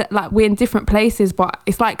accept that like we're in different places, but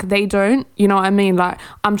it's like they don't, you know what I mean? Like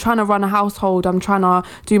I'm trying to run a household, I'm trying to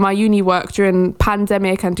do my uni work during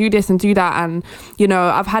pandemic and do this and do that, and you know,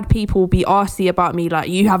 I've had people be arsey about me, like,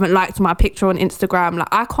 you haven't liked my picture on Instagram. Like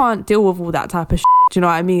I can't deal with all that type of shit, do you know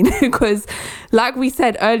what I mean? Because like we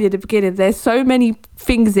said earlier at the beginning, there's so many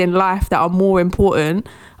things in life that are more important.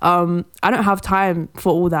 I don't have time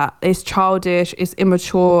for all that. It's childish, it's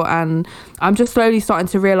immature, and I'm just slowly starting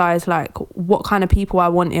to realize like what kind of people I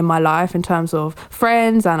want in my life in terms of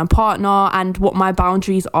friends and a partner, and what my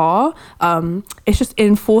boundaries are. It's just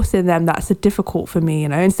enforcing them that's difficult for me, you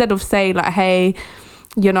know, instead of saying like, hey,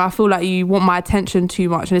 you know, I feel like you want my attention too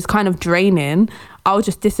much and it's kind of draining, I'll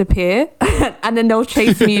just disappear and then they'll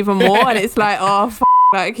chase me even more, and it's like, oh,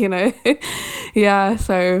 like, you know. Yeah,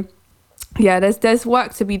 so yeah, there's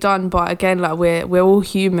work to be done, but again, like we're all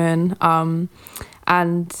human,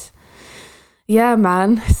 and yeah,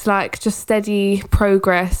 man, it's like just steady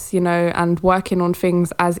progress, you know, and working on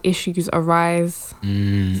things as issues arise.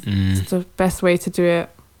 It's the best way to do it.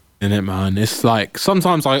 In it, man. It's like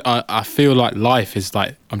sometimes I feel like life is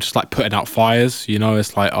like I'm just like putting out fires, you know.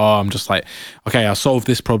 It's like, oh, I'm just like, okay, I solved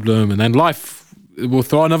this problem, and then life will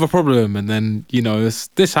throw another problem, and then, you know,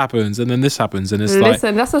 this happens, and then this happens, and it's like,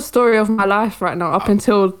 listen, that's a story of my life right now up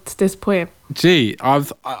until this point. Gee,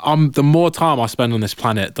 I'm the more time I spend on this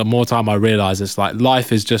planet, the more time I realize it's like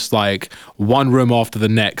life is just like one room after the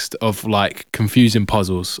next of like confusing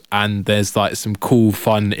puzzles, and there's like some cool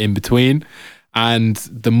fun in between. And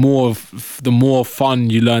the more fun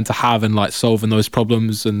you learn to have in like solving those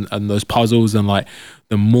problems and those puzzles, and like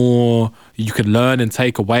the more you can learn and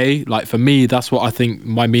take away. Like for me, that's what I think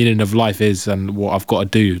my meaning of life is, and what I've got to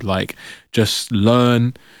do. Like just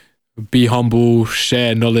learn, be humble,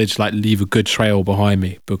 share knowledge, like leave a good trail behind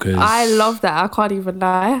me. Because I love that. I can't even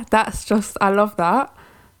lie. That's just, I love that.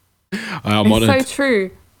 It's so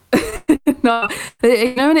true. No,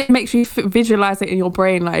 you know, when it makes you visualize it in your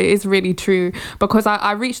brain, like it is really true, because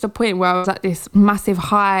I reached a point where I was at this massive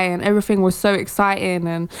high and everything was so exciting,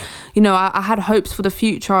 and you know, I had hopes for the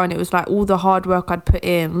future, and it was like all the hard work I'd put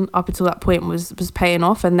in up until that point was paying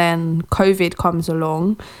off, and then COVID comes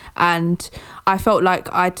along and I felt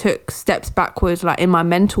like I took steps backwards, like in my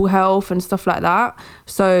mental health and stuff like that.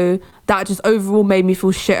 So that just overall made me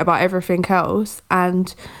feel shit about everything else.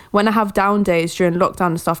 And when I have down days during lockdown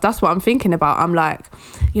and stuff, that's what I'm thinking about. I'm like,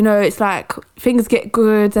 you know, it's like things get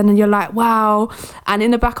good and then you're like, wow. And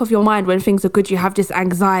in the back of your mind, when things are good, you have this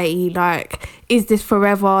anxiety, like, is this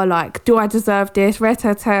forever? Like, do I deserve this?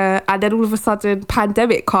 And then all of a sudden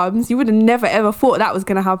pandemic comes. You would have never ever thought that was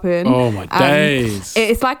going to happen. Oh my days.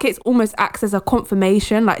 It's like it's almost acts as a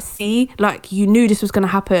confirmation, like, see, like you knew this was going to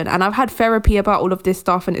happen. And I've had therapy about all of this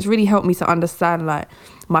stuff, and it's really helped me to understand like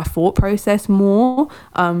my thought process more.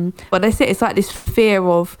 But they say it's like this fear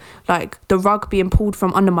of like the rug being pulled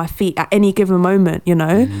from under my feet at any given moment, you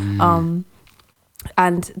know.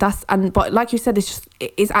 But like you said,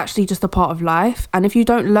 it's actually just a part of life, and if you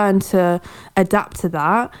don't learn to adapt to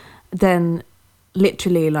that, then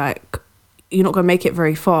literally like you're not gonna make it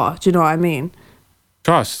very far. Do you know what I mean?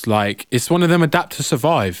 Trust, like it's one of them, adapt to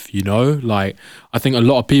survive, you know. Like I think a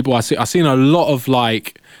lot of people I've seen a lot of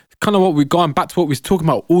like kind of what we're going back to what we was talking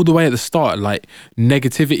about all the way at the start, like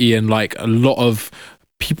negativity, and like a lot of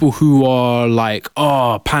people who are like,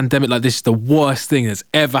 oh, pandemic, like this is the worst thing that's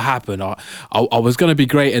ever happened. I was gonna be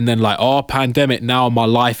great, and then like, oh, pandemic, now my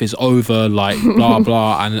life is over, like blah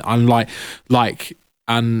blah. And I'm like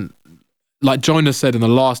Jonas said in the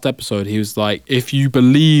last episode, he was like, if you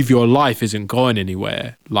believe your life isn't going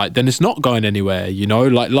anywhere, like then it's not going anywhere, you know.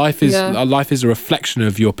 Like life is a reflection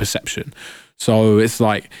of your perception. So it's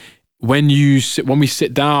like when we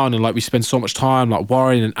sit down and like we spend so much time like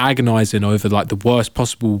worrying and agonizing over like the worst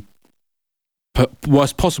possible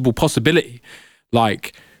possibility,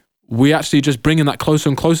 like we actually just bringing that closer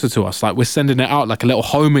and closer to us. Like we're sending it out like a little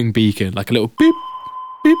homing beacon, like a little beep,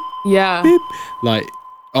 beep, beep, like,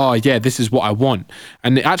 oh yeah, this is what I want.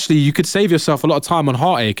 And actually you could save yourself a lot of time on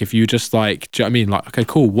heartache if you just like, do you know what I mean? Like, okay,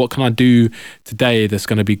 cool, what can I do today that's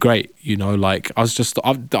going to be great? You know, like I've just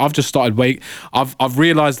started I've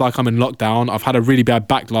realized like I'm in lockdown. I've had a really bad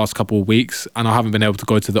back last couple of weeks, and I haven't been able to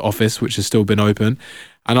go to the office, which has still been open.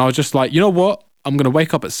 And I was just like, you know what? I'm going to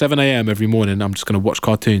wake up at 7 a.m. every morning. I'm just going to watch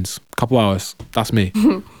cartoons, a couple hours. That's me.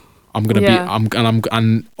 I'm going to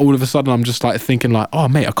and all of a sudden I'm just like thinking like, oh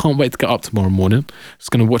mate, I can't wait to get up tomorrow morning.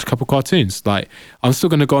 Just going to watch a couple cartoons. Like, I'm still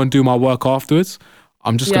going to go and do my work afterwards.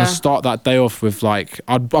 I'm just going to start that day off with like,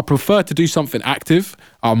 I prefer to do something active.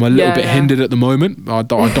 I'm a little bit hindered at the moment. I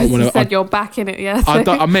don't want to. You said you're back in it, yes.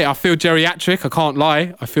 Mate, I feel geriatric. I can't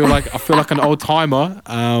lie. I feel like an old timer.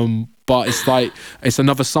 But it's like, it's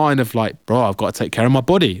another sign of like, bro, I've got to take care of my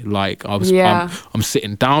body. Like I'm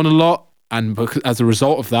sitting down a lot. And as a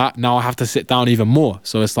result of that, now I have to sit down even more.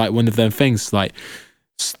 So it's like one of them things, like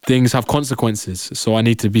things have consequences. So I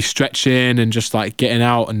need to be stretching and just like getting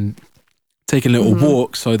out and taking little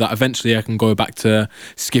walks so that eventually I can go back to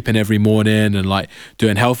skipping every morning and like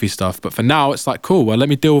doing healthy stuff. But for now, it's like, cool, well, let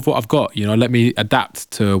me deal with what I've got. You know, let me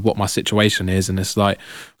adapt to what my situation is. And it's like,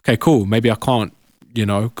 okay, cool, maybe I can't, you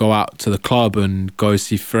know, go out to the club and go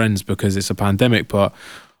see friends because it's a pandemic, but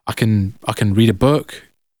I can read a book.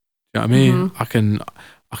 You know what I mean?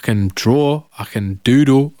 I can draw, I can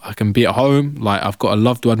doodle, I can be at home. Like, I've got a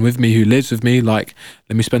loved one with me who lives with me. Like,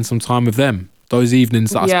 let me spend some time with them. Those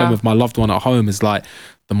evenings that I spend with my loved one at home is like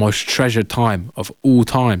the most treasured time of all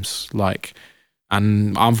times. Like,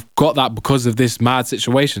 and I've got that because of this mad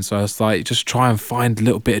situation. So it's like, just try and find a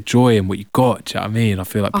little bit of joy in what you got. Do you know what I mean? I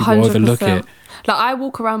feel like people 100%. Overlook it. Like, I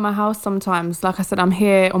walk around my house sometimes. Like I said, I'm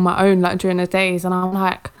here on my own, like during the days, and I'm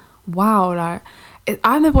like, wow, like,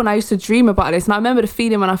 I remember when I used to dream about this, and I remember the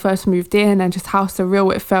feeling when I first moved in and just how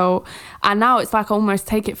surreal it felt. And now it's like I almost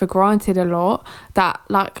take it for granted a lot that,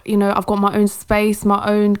 like, you know, I've got my own space, my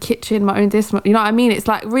own kitchen, my own this, you know what I mean? It's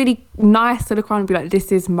like really nice to look around and be like,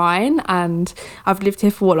 this is mine. And I've lived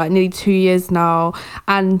here for nearly 2 years now.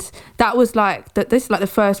 And that was like, this is like the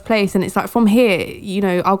first place. And it's like from here, you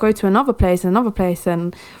know, I'll go to another place and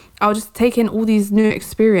I'll just take in all these new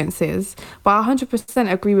experiences. But I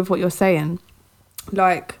 100% agree with what you're saying.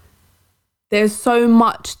 Like, there's so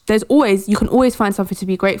much, you can always find something to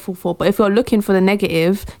be grateful for, but if you're looking for the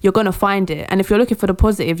negative, you're going to find it, and if you're looking for the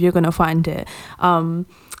positive, you're going to find it.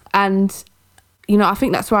 And you know, I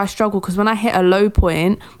think that's where I struggle, because when I hit a low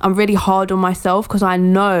point, I'm really hard on myself, because I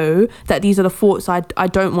know that these are the thoughts I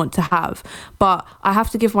don't want to have. But I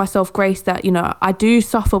have to give myself grace that, you know, I do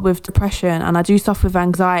suffer with depression and I do suffer with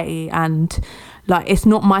anxiety, and like, it's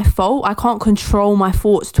not my fault. I can't control my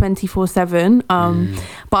thoughts 24/7.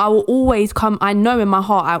 But I will always I know in my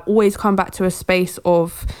heart, I always come back to a space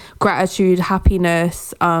of gratitude,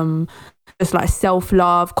 happiness, just like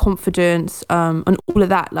self-love, confidence, and all of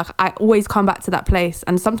that. Like, I always come back to that place.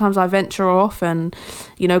 And sometimes I venture off and,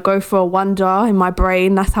 you know, go for a wander in my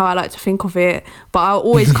brain. That's how I like to think of it. But I'll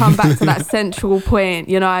always come back to that central point,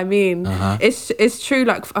 you know what I mean? It's true.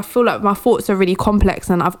 Like, I feel like my thoughts are really complex,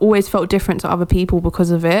 and I've always felt different to other people because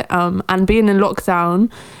of it. And being in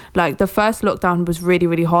lockdown, like, the first lockdown was really,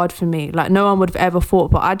 really hard for me. Like, no one would have ever thought,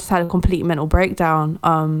 but I just had a complete mental breakdown.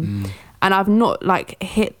 And I've not like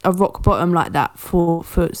hit a rock bottom like that for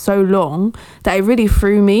so long that it really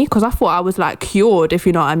threw me, because I thought I was like cured, if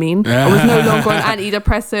you know what I mean. I was no longer on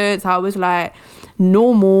antidepressants. I was like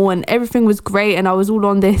normal and everything was great, and I was all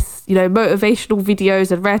on this, you know, motivational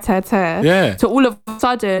videos and rare. So all of a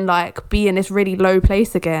sudden, like, be in this really low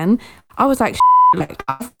place again, I was like, like,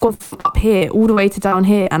 I've gone from up here all the way to down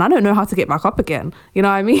here, and I don't know how to get back up again, you know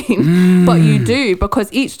what I mean? But you do,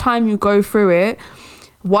 because each time you go through it,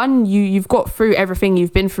 one, you've got through everything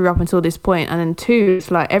you've been through up until this point, and then two,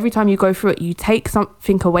 it's like every time you go through it, you take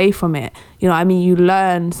something away from it, you know what I mean? You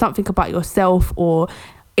learn something about yourself, or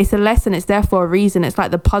it's a lesson, it's there for a reason. It's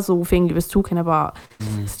like the puzzle thing you was talking about.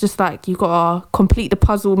 It's just like, you gotta complete the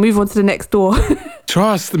puzzle, move on to the next door.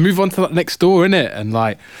 Move on to that next door, innit? And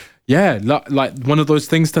like, yeah, like one of those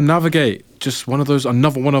things to navigate, just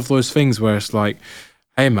another one of those things where it's like,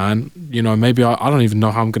 hey man, you know, maybe I don't even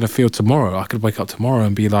know how I'm gonna feel tomorrow. I could wake up tomorrow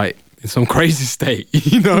and be like in some crazy state,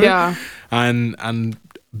 you know? Yeah. And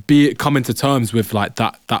coming to terms with like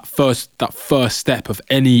that first step of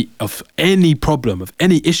any problem, of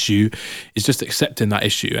any issue, is just accepting that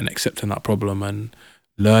issue and accepting that problem and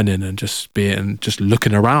learning and just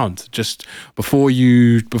looking around. Just before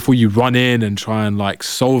you run in and try and like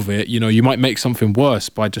solve it, you know, you might make something worse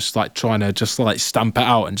by just like trying to just like stamp it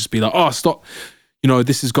out and just be like, oh, stop, you know,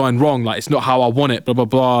 this is going wrong, like it's not how I want it, blah blah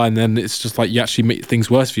blah. And then it's just like you actually make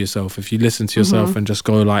things worse for yourself if you listen to yourself and just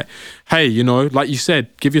go like, hey, you know, like you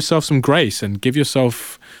said, give yourself some grace and give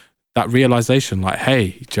yourself that realization, like,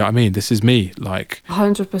 hey, do you know what I mean? This is me, like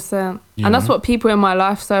 100%. And that's what people in my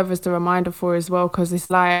life serve as the reminder for as well, because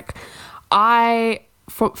it's like, say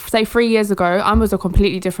 3 years ago, I was a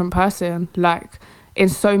completely different person. Like, in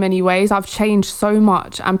so many ways. I've changed so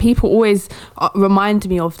much, and people always remind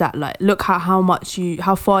me of that, like, look at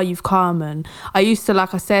how far you've come. And I used to,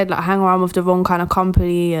 like I said, like hang around with the wrong kind of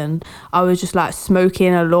company, and I was just like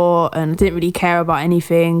smoking a lot and didn't really care about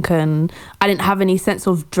anything, and I didn't have any sense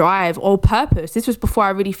of drive or purpose. This was before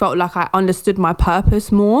I really felt like I understood my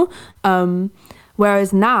purpose more,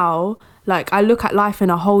 whereas now, like, I look at life in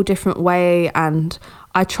a whole different way, and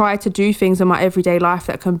I try to do things in my everyday life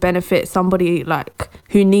that can benefit somebody like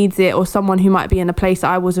who needs it, or someone who might be in a place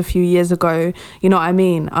I was a few years ago. You know what I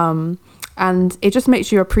mean? And it just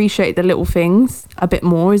makes you appreciate the little things a bit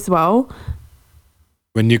more as well.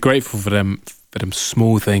 When you're grateful for them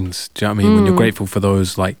small things, do you know what I mean? When you're grateful for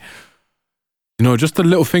those, like, you know, just the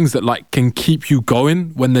little things that like can keep you going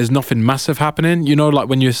when there's nothing massive happening. You know, like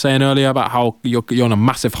when you were saying earlier about how you're on a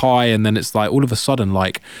massive high, and then it's like all of a sudden,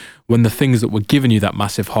 like when the things that were giving you that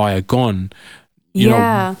massive high are gone, you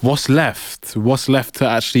know, what's left to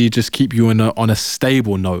actually just keep you on a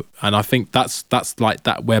stable note? And I think that's like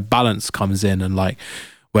that where balance comes in, and like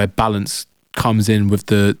where balance comes in with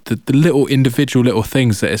the little individual little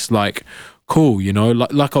things that it's like cool, you know,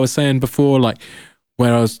 like I was saying before, like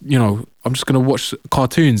where I was, you know, I'm just gonna watch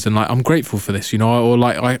cartoons and like I'm grateful for this, you know, or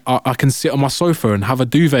like I can sit on my sofa and have a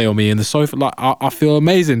duvet on me in the sofa, like I feel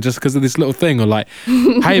amazing just because of this little thing. Or like,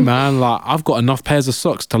 hey man, like I've got enough pairs of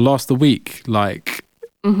socks to last the week. Like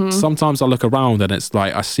sometimes I look around and it's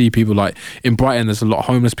like I see people, like in Brighton there's a lot of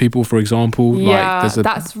homeless people, for example. Yeah, like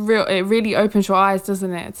that's real. It really opens your eyes,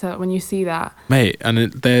 doesn't it, when you see that, mate?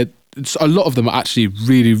 And a lot of them are actually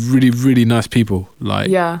really, really, really nice people. Like,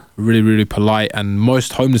 really, really polite. And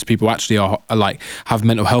most homeless people actually are like have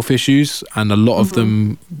mental health issues, and a lot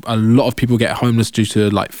of people get homeless due to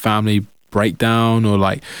like family breakdown or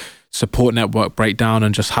like support network breakdown,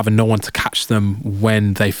 and just having no one to catch them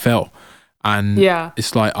when they fell. And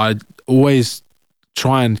it's like I always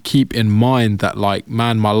try and keep in mind that, like,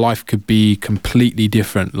 man, my life could be completely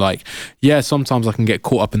different. Like, yeah, sometimes I can get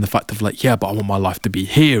caught up in the fact of like, yeah, but I want my life to be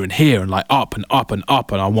here and here and like up and up and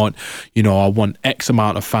up, and I want X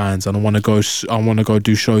amount of fans, and I want to go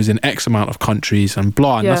do shows in X amount of countries and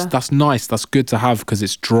blah. And that's nice, that's good to have because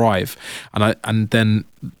it's drive. And then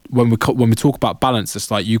when we talk about balance, it's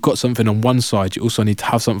like you've got something on one side, you also need to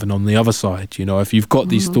have something on the other side. You know, if you've got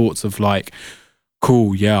these thoughts of like,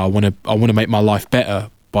 cool, yeah, I want to make my life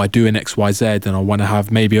better by doing X, Y, Z, and I want to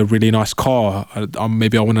have maybe a really nice car.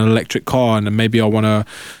 Maybe I want an electric car, and then maybe I want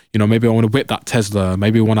to whip that Tesla.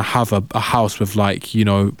 Maybe I want to have a house with like, you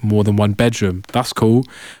know, more than one bedroom. That's cool.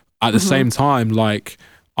 At the same time, like,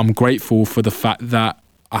 I'm grateful for the fact that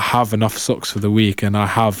I have enough socks for the week, and I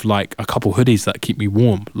have like a couple hoodies that keep me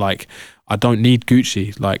warm. Like, I don't need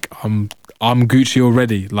Gucci. Like, I'm Gucci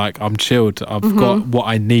already. Like, I'm chilled. I've got what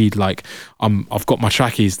I need. Like, I've got my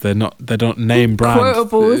trackies. They're not name brand.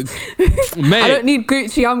 Quotables. Mate, I don't need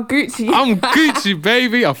Gucci. I'm Gucci. I'm Gucci,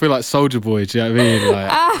 baby. I feel like Soulja Boy. Do you know what I mean?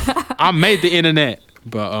 Like, I made the internet,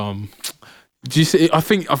 but do you see? I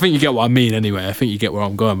think you get what I mean. Anyway, I think you get where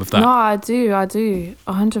I'm going with that. No, I do.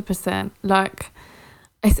 100%. Like,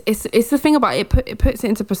 it's the thing about it. It puts it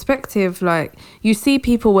into perspective. Like, you see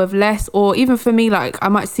people with less, or even for me, like, I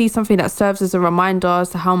might see something that serves as a reminder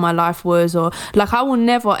as to how my life was, or like, I will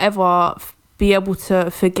never ever be able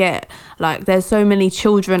to forget, like, there's so many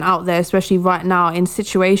children out there, especially right now, in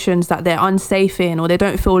situations that they're unsafe in, or they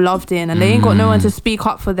don't feel loved in, and they ain't got no one to speak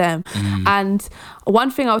up for them. And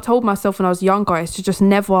one thing I told myself when I was younger is to just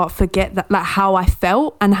never forget that, like, how I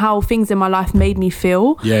felt and how things in my life made me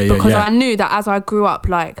feel. Because I knew that as I grew up,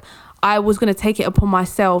 like, I was going to take it upon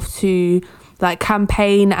myself to like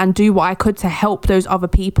campaign and do what I could to help those other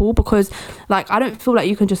people. Because, like, I don't feel like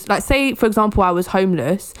you can just, like, say for example I was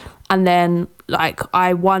homeless and then, like,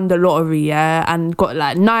 I won the lottery, and got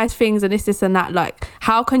like nice things and this and that. Like,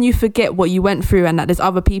 how can you forget what you went through and that there's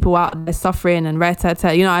other people out there suffering and you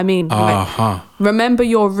know what I mean? Like, remember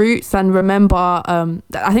your roots, and remember,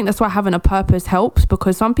 I think that's why having a purpose helps,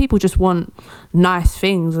 because some people just want nice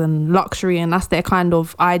things and luxury, and that's their kind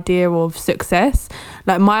of idea of success.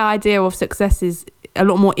 Like, my idea of success is a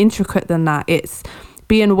lot more intricate than that. It's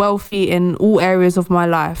being wealthy in all areas of my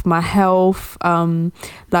life, my health,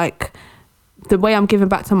 like the way I'm giving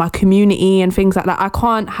back to my community and things like that.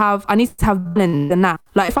 I need to have balance in that.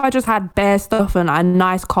 Like, if I just had bare stuff and a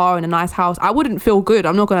nice car and a nice house, I wouldn't feel good.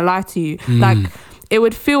 I'm not gonna lie to you. Like, it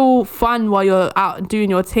would feel fun while you're out doing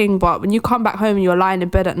your thing, but when you come back home and you're lying in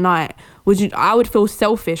bed at night, I would feel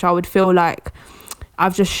selfish. I would feel like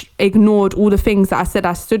I've just ignored all the things that I said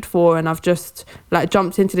I stood for, and I've just like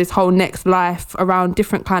jumped into this whole next life around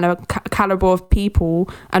different kind of caliber of people,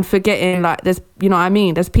 and forgetting like there's, you know what I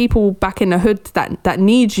mean, there's people back in the hood that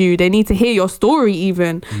need you. They need to hear your story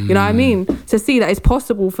even, you know what I mean, to see that it's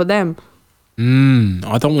possible for them.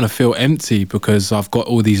 I don't want to feel empty because I've got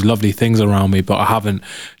all these lovely things around me, but I haven't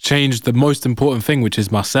changed the most important thing, which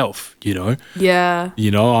is myself, you know? Yeah.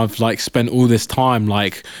 You know, I've like spent all this time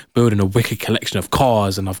like building a wicked collection of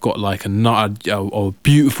cars, and I've got like a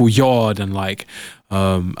beautiful yard, and like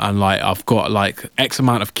I've got like X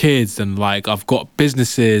amount of kids, and like I've got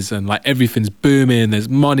businesses, and like everything's booming. There's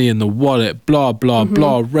money in the wallet, blah, blah,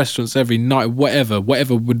 blah, restaurants every night, whatever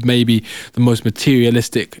would maybe the most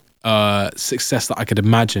materialistic success that I could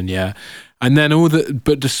imagine, yeah. And then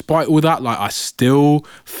but despite all that, like I still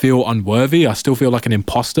feel unworthy. I still feel like an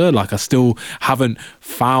imposter. Like I still haven't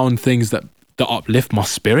found things that uplift my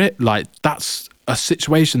spirit. Like that's a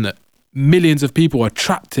situation that millions of people are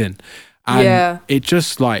trapped in. And it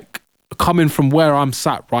just like coming from where I'm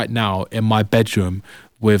sat right now in my bedroom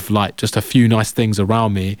with like just a few nice things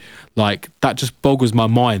around me, like that just boggles my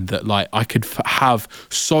mind that like I could have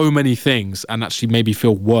so many things and actually maybe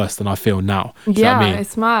feel worse than I feel now. Do you know what I mean?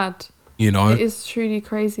 It's mad. You know, it is truly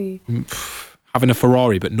crazy. Having a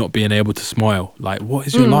Ferrari but not being able to smile, like what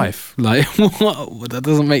is your life like? What? That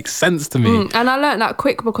doesn't make sense to me. And I learned that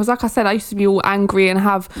quick because like I said, I used to be all angry and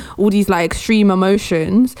have all these like extreme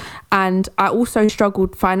emotions, and I also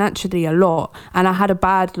struggled financially a lot, and I had a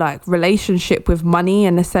bad like relationship with money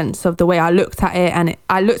in the sense of the way I looked at it, and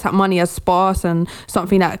I looked at money as sparse and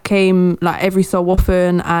something that came like every so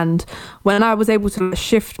often. And when I was able to like,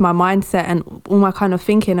 shift my mindset and all my kind of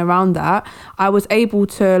thinking around that, I was able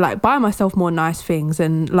to like buy myself more nice things,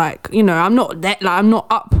 and like, you know, I'm not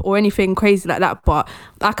up or anything crazy like that, but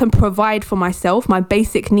I can provide for myself. My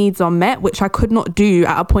basic needs are met, which I could not do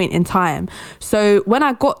at a point in time. So when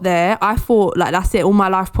I got there, I thought like that's it, all my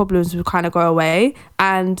life problems would kind of go away.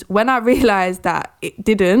 And when I realized that it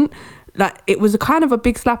didn't, like it was a kind of a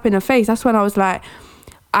big slap in the face. That's when I was like,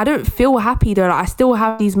 I don't feel happy though. Like, I still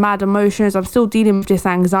have these mad emotions. I'm still dealing with this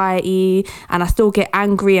anxiety, and I still get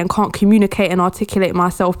angry and can't communicate and articulate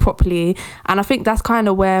myself properly. And I think that's kind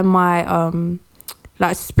of where my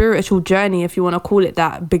like spiritual journey, if you want to call it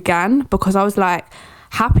that, began, because I was like,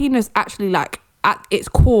 happiness actually like at its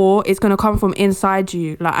core is going to come from inside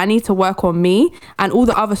you. Like I need to work on me, and all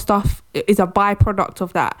the other stuff is a byproduct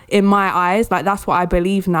of that in my eyes. Like that's what I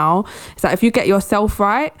believe now. It's like if you get yourself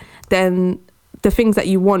right, then the things that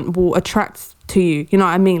you want will attract to you. You know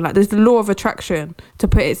what I mean? Like there's the law of attraction, to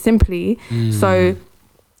put it simply. So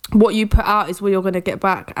what you put out is what you're going to get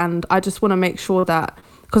back. And I just want to make sure that,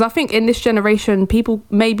 because I think in this generation, people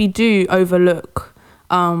maybe do overlook,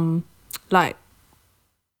 like,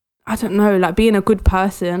 I don't know, like being a good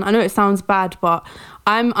person. I know it sounds bad, but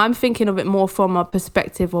I'm thinking of it more from a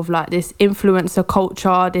perspective of like this influencer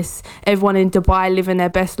culture, this everyone in Dubai living their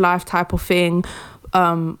best life type of thing.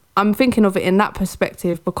 I'm thinking of it in that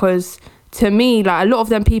perspective, because to me, like a lot of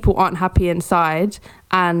them people aren't happy inside,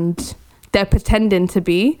 and they're pretending to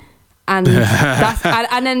be. And that's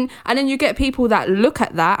and then you get people that look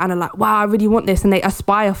at that and are like, wow, I really want this, and they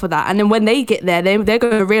aspire for that. And then when they get there, they're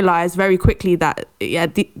going to realize very quickly that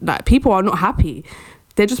like people are not happy.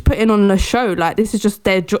 They're just putting on a show. Like this is just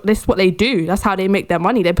this is what they do. That's how they make their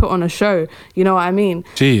money. They put on a show. You know what I mean?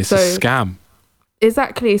 Gee, it's a scam.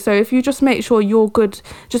 Exactly. So if you just make sure you're good,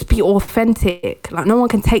 just be authentic. Like no one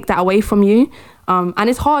can take that away from you. And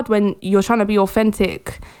it's hard when you're trying to be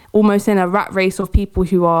authentic, almost in a rat race of people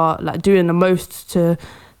who are like doing the most to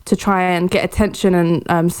try and get attention and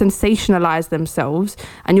sensationalize themselves.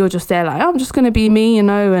 And you're just there like, oh, I'm just going to be me, you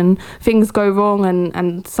know, and things go wrong,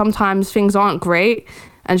 and sometimes things aren't great,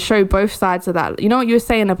 and show both sides of that. You know what you were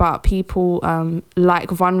saying about people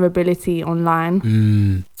like vulnerability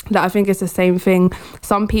online? That I think it's the same thing.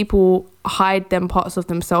 Some people hide them parts of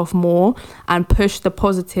themselves more and push the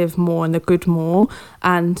positive more and the good more,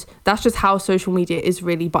 and that's just how social media is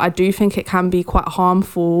really. But I do think it can be quite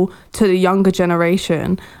harmful to the younger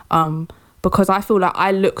generation, because I feel like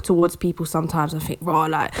I look towards people sometimes and think, we're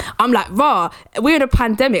in a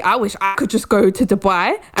pandemic. I wish I could just go to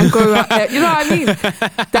Dubai and go out there. You know what I mean?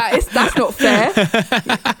 That's not fair.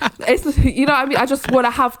 It's, you know what I mean? I just want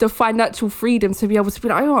to have the financial freedom to be able to be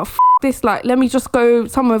like, oh, this, like, let me just go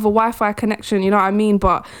somewhere with a Wi-Fi connection. You know what I mean?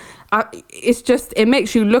 But it's just, it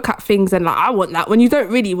makes you look at things and like, I want that, when you don't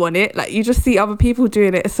really want it. Like you just see other people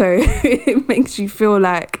doing it, so it makes you feel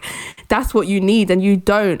like, that's what you need, and you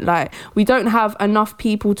don't. Like, we don't have enough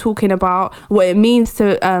people talking about what it means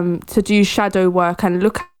to do shadow work and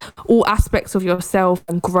look at all aspects of yourself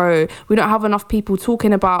and grow. We don't have enough people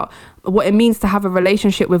talking about what it means to have a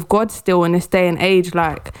relationship with God still in this day and age.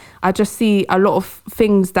 Like, I just see a lot of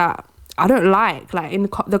things that I don't like in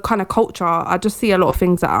the kind of culture. I just see a lot of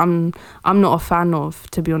things that I'm not a fan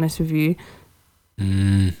of, to be honest with you.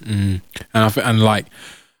 And like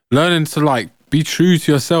learning to like be true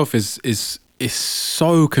to yourself is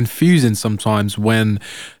so confusing sometimes when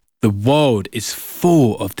the world is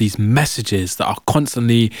full of these messages that are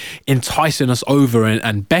constantly enticing us over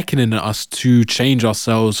and beckoning at us to change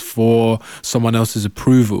ourselves for someone else's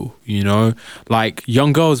approval, you know? Like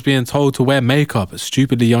young girls being told to wear makeup at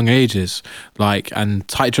stupidly young ages, like, and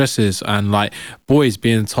tight dresses, and like boys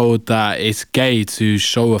being told that it's gay to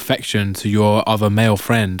show affection to your other male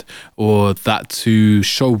friend, or that to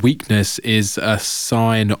show weakness is a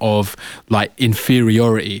sign of like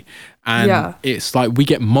inferiority. And it's like we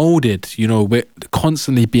get molded, you know, we're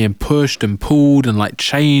constantly being pushed and pulled and like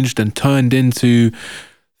changed and turned into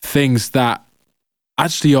things that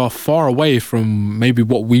actually are far away from maybe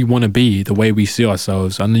what we want to be, the way we see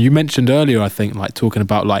ourselves. And you mentioned earlier, I think, like talking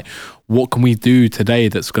about like what can we do today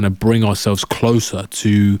that's going to bring ourselves closer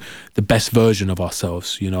to the best version of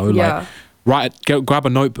ourselves, you know? Like grab a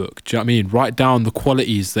notebook, do you know what I mean? Write down the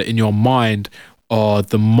qualities that in your mind are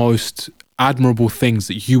the most admirable things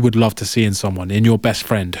that you would love to see in someone, in your best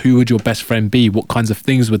friend. Who would your best friend be? What kinds of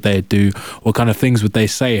things would they do? What kind of things would they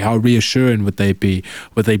say? How reassuring would they be?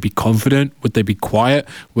 Would they be confident? Would they be quiet?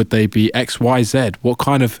 Would they be X, Y, Z? What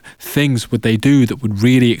kind of things would they do that would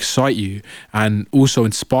really excite you and also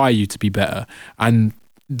inspire you to be better? And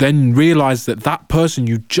then realize that that person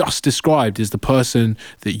you just described is the person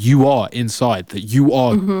that you are inside, that you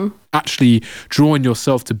are actually drawing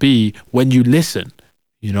yourself to be when you listen.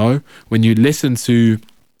 You know, when you listen to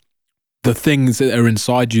the things that are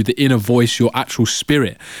inside you, the inner voice, your actual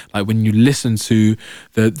spirit, like when you listen to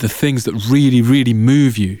the things that really, really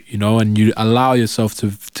move you, you know, and you allow yourself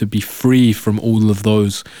to be free from all of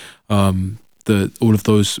those all of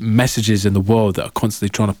those messages in the world that are constantly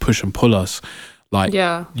trying to push and pull us. Like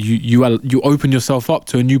you open yourself up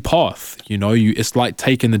to a new path, you know, it's like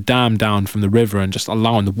taking the dam down from the river and just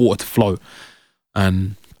allowing the water to flow.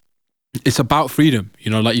 And it's about freedom,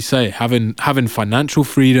 you know, like you say, having financial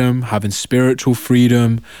freedom, having spiritual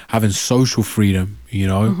freedom, having social freedom, you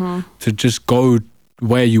know, to just go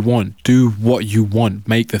where you want, do what you want,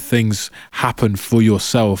 make the things happen for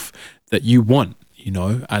yourself that you want, you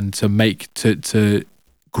know, and to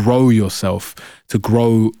grow yourself, to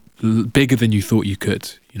grow bigger than you thought you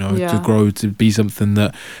could, you know, to grow to be something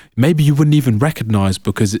that maybe you wouldn't even recognize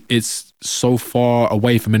because it's so far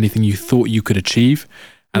away from anything you thought you could achieve.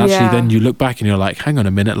 And actually then you look back and you're like, hang on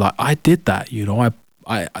a minute, like I did that, you know,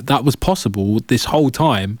 I that was possible this whole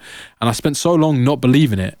time and I spent so long not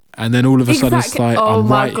believing it. And then all of a sudden it's like, I'm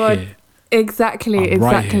right here. Exactly.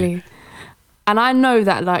 Right here. And I know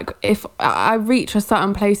that like if I reach a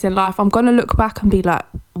certain place in life, I'm going to look back and be like,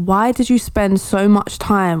 why did you spend so much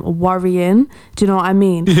time worrying? Do you know what I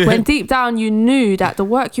mean? When deep down you knew that the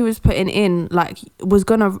work you was putting in like it was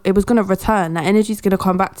gonna return, that energy's gonna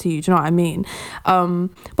come back to you. Do you know what I mean?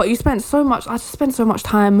 But I spent so much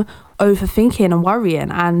time overthinking and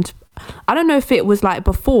worrying, and I don't know if it was like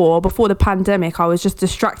before the pandemic I was just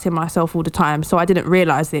distracting myself all the time so I didn't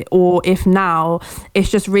realize it, or if now it's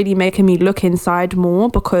just really making me look inside more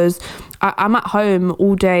because I'm at home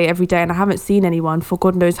all day every day and I haven't seen anyone for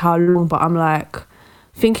God knows how long, but I'm like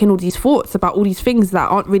thinking all these thoughts about all these things that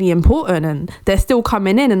aren't really important and they're still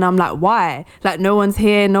coming in, and I'm like, why? Like no one's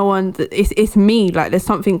here, it's me, like there's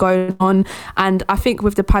something going on. And I think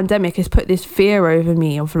with the pandemic it's put this fear over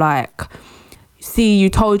me of like, see, you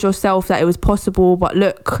told yourself that it was possible, but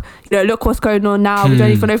look what's going on now. We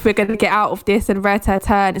don't even know if we're going to get out of this, and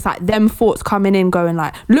and it's like them thoughts coming in going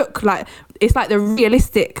like, look, like it's like the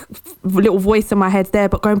realistic little voice in my head there,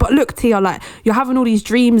 but going, but look, Tia, like you're having all these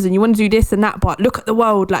dreams and you want to do this and that, but look at the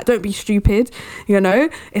world, like don't be stupid, you know?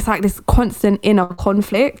 It's like this constant inner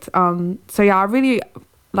conflict. So yeah, I really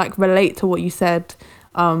like relate to what you said,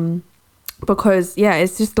 because yeah,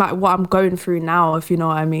 it's just like what I'm going through now, if you know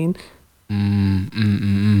what I mean.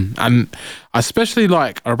 And especially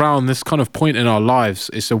like around this kind of point in our lives,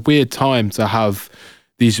 it's a weird time to have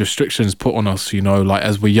these restrictions put on us, you know, like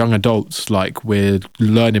as we're young adults, like we're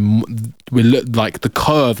learning, like the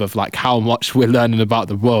curve of like how much we're learning about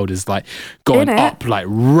the world is like going up like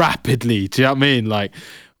rapidly. Do you know what I mean? Like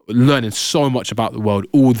learning so much about the world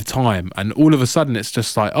all the time, and all of a sudden it's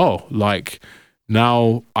just like, oh, like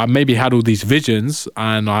now I maybe had all these visions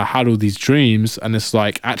and I had all these dreams, and it's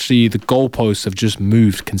like actually the goalposts have just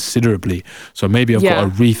moved considerably. So maybe I've got to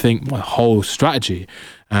rethink my whole strategy.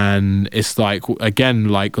 And it's like, again,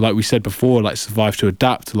 like we said before, like survive to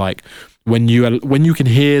adapt. Like when you can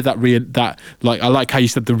hear that like, I like how you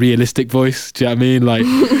said the realistic voice. Do you know what I mean?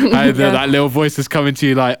 Like that little voice is coming to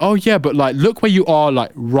you like, oh yeah, but like look where you are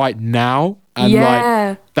like right now, and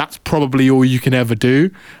like that's probably all you can ever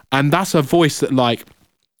do. And that's a voice that like,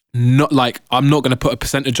 not like, I'm not going to put a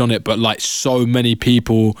percentage on it, but like so many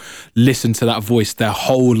people listen to that voice their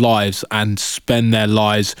whole lives and spend their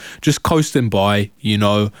lives just coasting by, you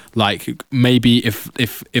know, like maybe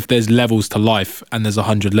if there's levels to life and there's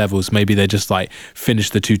 100 levels, maybe they just like finish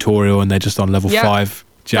the tutorial and they're just on level 5.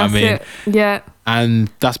 Do you know what I mean? Yeah.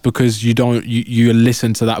 And that's because you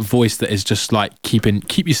listen to that voice that is just like keep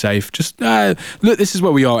you safe. Just look, this is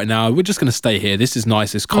where we are right now. We're just gonna stay here. This is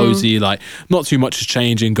nice. It's cozy. Like not too much is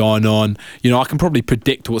changing going on. You know, I can probably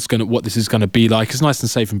predict what this is gonna be like. It's nice and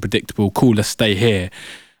safe and predictable. Cool. Let's stay here.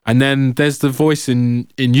 And then there's the voice in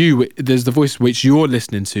you. There's the voice which you're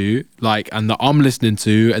listening to, like, and that I'm listening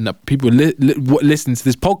to, and that people listening to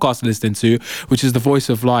this podcast are listening to, which is the voice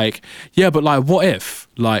of like, yeah, but like, what if?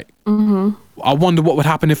 Like, I wonder what would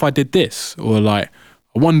happen if I did this, or like,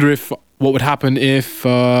 I wonder what would happen if.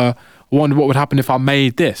 I wonder what would happen if I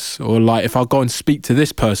made this, or like if I go and speak to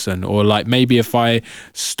this person, or like maybe if I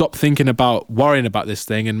stop thinking about worrying about this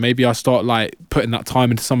thing and maybe I start like putting that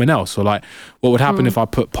time into something else, or like what would happen if I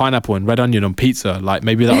put pineapple and red onion on pizza, like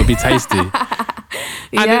maybe that would be tasty.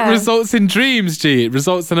 And it results in dreams, G. It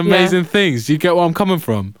results in amazing things. Do you get where I'm coming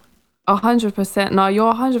from? 100%. No,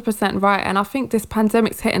 you're 100% right. And I think this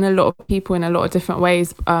pandemic's hitting a lot of people in a lot of different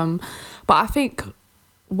ways. But I think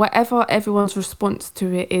whatever everyone's response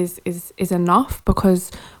to it is enough,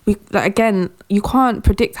 because we, like, again, you can't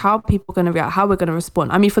predict how people are going to react, how we're going to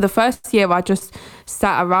respond. I mean, for the first year, I just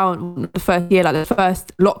sat around, the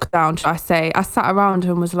first lockdown, should I say, I sat around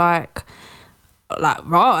and was like,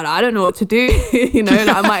 right, I don't know what to do. You know, like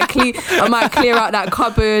I might clear out that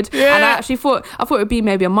cupboard. And I actually thought it would be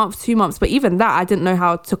maybe a month, 2 months, but even that I didn't know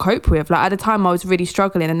how to cope with. Like at the time I was really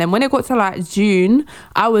struggling, and then when it got to like June,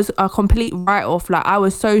 I was a complete write-off. Like I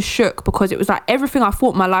was so shook, because it was like everything I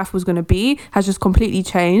thought my life was going to be has just completely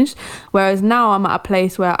changed. Whereas now I'm at a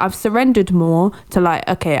place where I've surrendered more to like,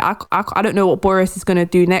 okay, I don't know what Boris is going to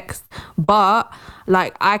do next, but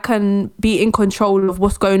like I can be in control of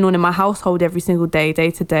what's going on in my household every single day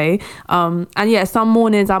to day. And yeah, some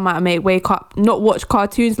mornings I might wake up, not watch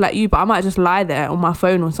cartoons like you, but I might just lie there on my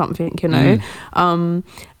phone or something, you know.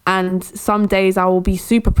 And some days I will be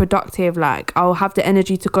super productive. Like I'll have the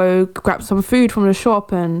energy to go grab some food from the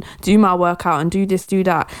shop and do my workout and do this, do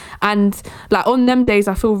that. And like on them days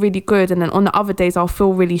I feel really good, and then on the other days I'll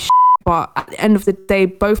feel really but at the end of the day,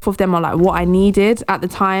 both of them are like what I needed at the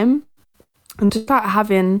time. And just like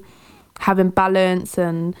having balance.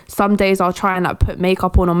 And some days I'll try and like put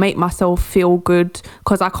makeup on or make myself feel good,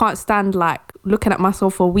 because I can't stand like looking at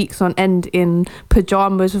myself for weeks on end in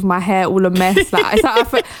pajamas with my hair all a mess. Like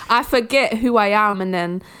it's like I forget who I am, and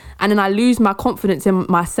then I lose my confidence in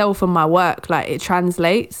myself and my work. Like it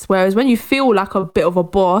translates. Whereas when you feel like a bit of a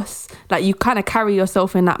boss, like you kind of carry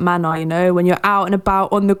yourself in that manner, you know, when you're out and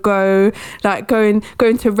about on the go, like going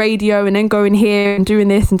to radio and then going here and doing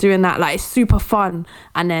this and doing that, like it's super fun.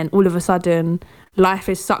 And then all of a sudden life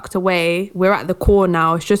is sucked away. We're at the core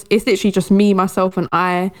now. It's literally just me, myself and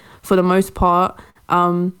I for the most part.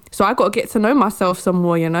 So I got to get to know myself some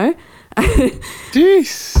more, you know.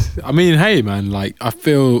 Jeez. I mean, hey man, like I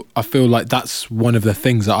feel like that's one of the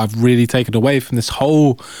things that I've really taken away from this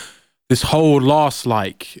whole last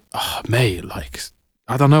like mate, like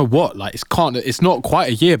I don't know what, like it's not quite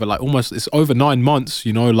a year, but like almost it's over 9 months,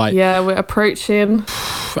 you know, like yeah, we're approaching.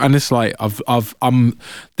 And it's like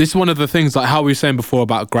this is one of the things, like how we were saying before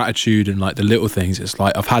about gratitude and like the little things. It's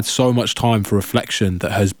like I've had so much time for reflection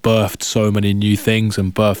that has birthed so many new things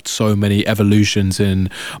and birthed so many evolutions in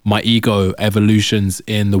my ego, evolutions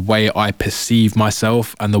in the way I perceive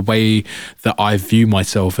myself and the way that I view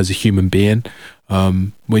myself as a human being.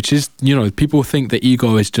 Which is, you know, people think the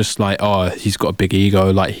ego is just like, oh, he's got a big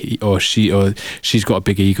ego, like she's got a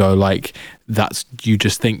big ego, like that's, you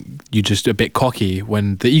just think you're just a bit cocky,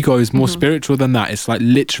 when the ego is more spiritual than that. It's like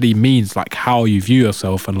literally means like how you view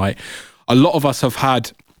yourself. And like a lot of us have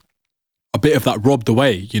had a bit of that robbed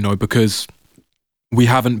away, you know, because we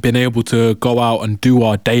haven't been able to go out and do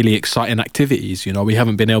our daily exciting activities. You know, we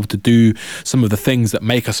haven't been able to do some of the things that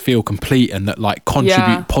make us feel complete and that like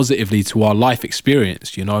contribute positively to our life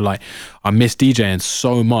experience. You know, like I miss DJing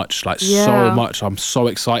so much, so much. I'm so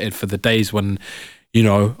excited for the days when, you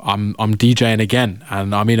know, I'm DJing again,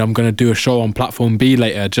 and I mean, I'm gonna do a show on Platform B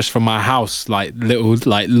later, just from my house, like little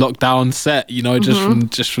like lockdown set, you know, just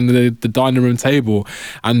from the dining room table,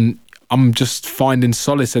 and I'm just finding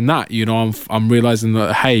solace in that, you know. I'm realizing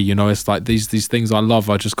that, hey, you know, it's like these things I love,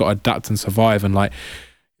 I just got to adapt and survive, and like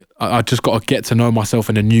I just got to get to know myself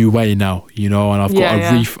in a new way now, you know, and I've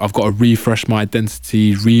got to refresh my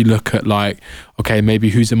identity, relook at like, okay, maybe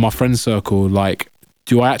who's in my friend circle, like,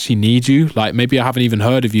 do I actually need you? Like, maybe I haven't even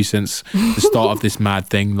heard of you since the start of this mad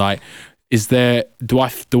thing. Like, do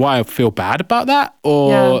I feel bad about that,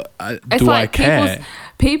 or do I care?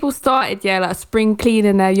 People started, like spring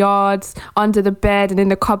cleaning their yards, under the bed and in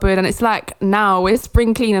the cupboard, and it's like now we're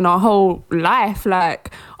spring cleaning our whole life,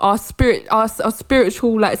 like our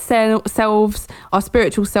spiritual like selves,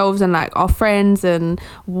 and like our friends, and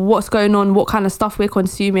what's going on, what kind of stuff we're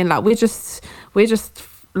consuming. Like we're just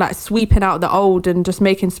like sweeping out the old and just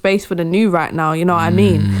making space for the new right now, you know what I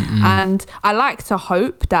mean? And I like to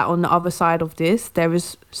hope that on the other side of this there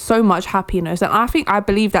is so much happiness, and I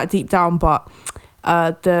believe that deep down, but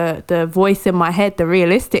the voice in my head, the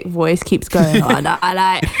realistic voice, keeps going, I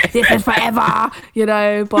like this is forever, you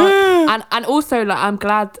know. But and also, like, I'm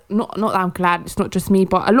glad, not that I'm glad it's not just me,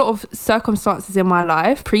 but a lot of circumstances in my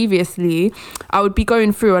life previously, I would be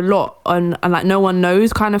going through a lot and like no one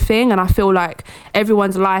knows kind of thing, and I feel like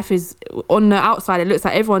everyone's life is on the outside, it looks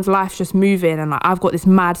like everyone's life's just moving, and like I've got this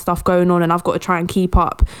mad stuff going on and I've got to try and keep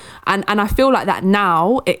up, and I feel like that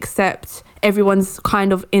now, except everyone's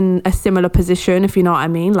kind of in a similar position, if you know what I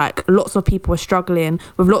mean. Like lots of people are struggling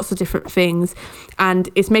with lots of different things, and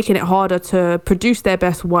it's making it harder to produce their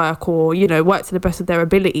best work, or, you know, work to the best of their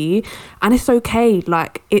ability. And it's okay,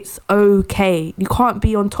 like it's okay. You can't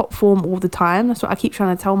be on top form all the time. That's what I keep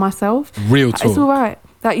trying to tell myself. Real talk. It's all right.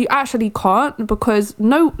 That you actually can't, because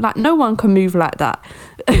no one can move like that.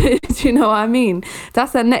 Do you know what I mean?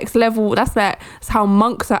 That's the next level. That's how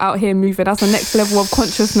monks are out here moving. That's the next level of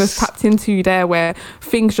consciousness tapped into there, where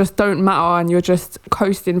things just don't matter and you're just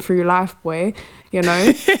coasting through life, boy. You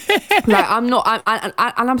know, like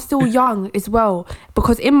I'm still young as well,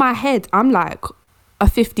 because in my head I'm like a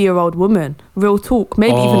 50-year-old woman, real talk,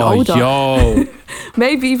 maybe even older.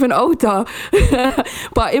 Maybe even older.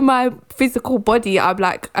 But in my physical body, I'm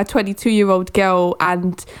like a 22-year-old girl,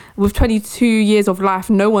 and with 22 years of life,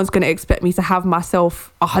 no one's going to expect me to have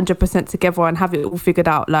myself 100% together and have it all figured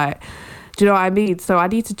out. Like, do you know what I mean? So I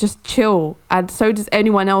need to just chill, and so does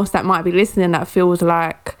anyone else that might be listening that feels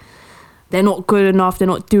like they're not good enough, they're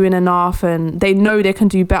not doing enough, and they know they can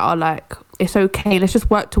do better. Like, it's okay, let's just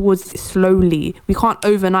work towards it slowly. We can't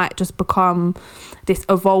overnight just become this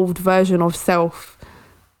evolved version of self.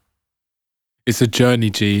 It's a journey,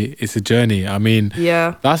 G. It's a journey. I mean,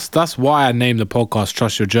 yeah, that's why I named the podcast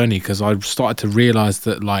Trust Your Journey, because I started to realize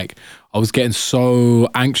that, like, I was getting so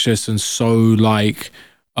anxious and so like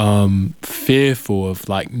fearful of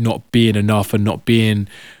like not being enough and not getting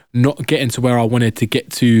to where I wanted to get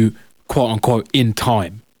to, quote unquote, in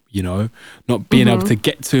time. You know, not being able to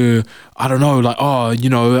get to, I don't know, like, oh, you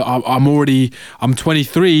know, I'm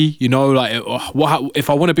 23, you know, like, if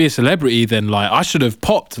I want to be a celebrity, then like I should have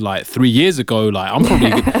popped like 3 years ago. Like I'm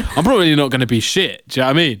probably not going to be shit. Do you know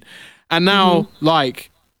what I mean? And now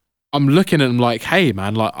like I'm looking at them like, hey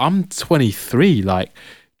man, like I'm 23, like,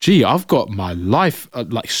 gee, I've got my life,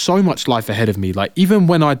 like so much life ahead of me. Like even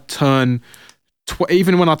when I turn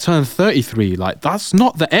 33, like that's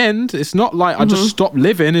not the end. It's not like I just stopped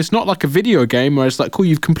living. It's not like a video game where it's like, cool,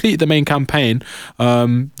 you've completed the main campaign,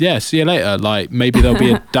 see you later. Like maybe there'll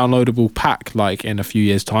be a downloadable pack like in a few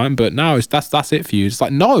years time, but now that's it for you. It's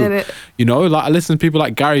like, no, you know, like I listen to people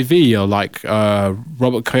like Gary Vee or like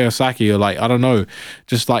Robert Kiyosaki, or like, I don't know,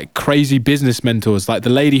 just like crazy business mentors, like the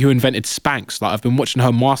lady who invented Spanx. Like I've been watching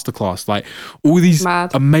her masterclass, like all these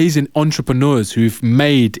amazing entrepreneurs who've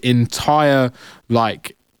made entire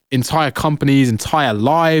companies, entire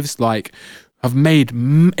lives, like have made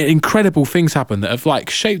incredible things happen that have like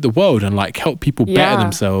shaped the world and like helped people better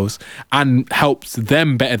themselves and helped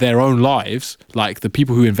them better their own lives. Like the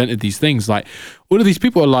people who invented these things, like all of these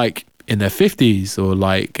people are like in their 50s or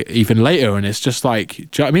like even later, and it's just like, do you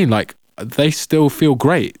know what I mean? Like they still feel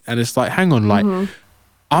great, and it's like, hang on, like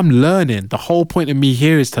I'm learning. The whole point of me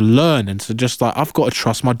here is to learn, and to just like, I've got to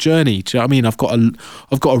trust my journey. Do you know what I mean? I've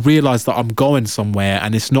got to realize that I'm going somewhere,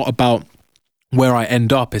 and it's not about where I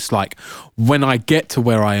end up. It's like, when I get to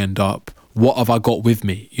where I end up, what have I got with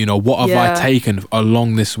me? You know, what have I taken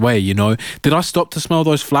along this way? You know, did I stop to smell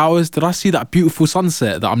those flowers? Did I see that beautiful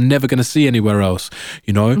sunset that I'm never going to see anywhere else?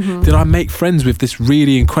 You know, did I make friends with this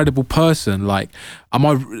really incredible person? Like,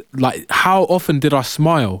 how often did I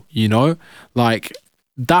smile? You know, like,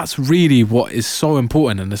 that's really what is so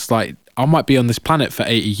important. And it's like, I might be on this planet for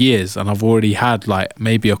 80 years and I've already had like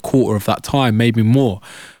maybe a quarter of that time, maybe more.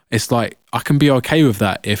 It's like, I can be okay with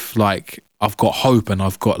that if like I've got hope and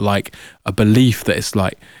I've got like a belief that it's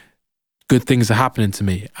like good things are happening to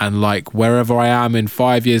me. And like wherever I am in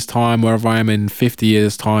 5 years time, wherever I am in 50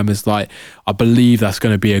 years time, is like, I believe that's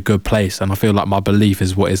going to be a good place. And I feel like my belief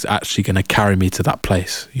is what is actually going to carry me to that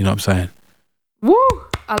place. You know what I'm saying? Woo!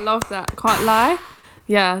 I love that. Can't lie.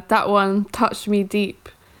 Yeah, that one touched me deep.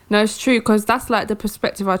 No, it's true, because that's like the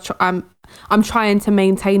perspective I'm trying to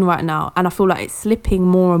maintain right now, and I feel like it's slipping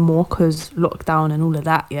more and more because lockdown and all of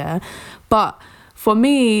that. Yeah, but for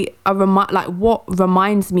me, what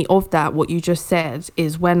reminds me of that, what you just said,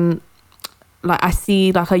 is when like I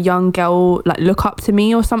see like a young girl like look up to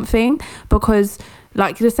me or something, because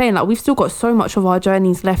like you're saying, like we've still got so much of our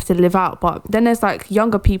journeys left to live out, but then there's like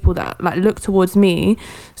younger people that like look towards me.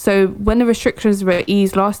 So when the restrictions were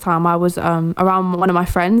eased last time, I was around one of my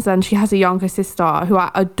friends, and she has a younger sister who I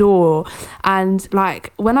adore, and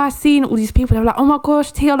like when I seen all these people, they were like, oh my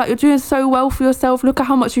gosh, Tia, like you're doing so well for yourself, look at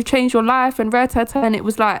how much you've changed your life, and and it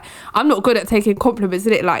was like, I'm not good at taking compliments,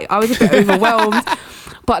 is it? Like I was a bit overwhelmed.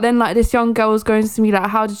 But then like this young girl was going to me like,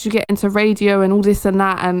 how did you get into radio and all this and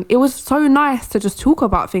that? And it was so nice to just talk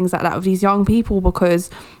about things like that with these young people,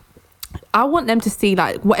 because I want them to see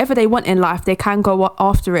like whatever they want in life, they can go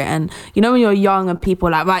after it. And you know, when you're young and people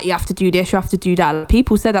are like, right, you have to do this, you have to do that. Like,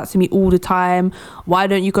 people say that to me all the time. Why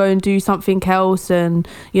don't you go and do something else? And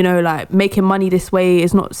you know, like making money this way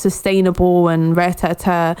is not sustainable. And like,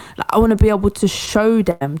 I want to be able to show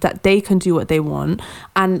them that they can do what they want.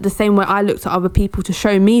 And the same way I look to other people to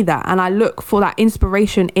show me that, and I look for that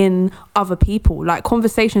inspiration in other people. Like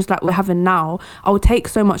conversations like we're having now, I'll take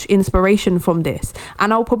so much inspiration from this,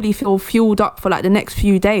 and I'll probably feel fueled up for like the next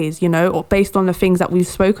few days, you know, or based on the things that we've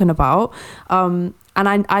spoken about. And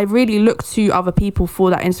I really look to other people for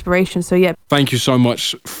that inspiration. So yeah. Thank you so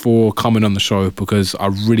much for coming on the show, because I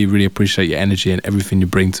really, really appreciate your energy and everything you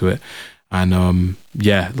bring to it. And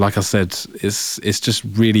yeah, like I said, it's just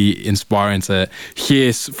really inspiring to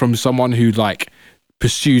hear from someone who like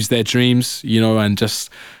pursues their dreams, you know, and just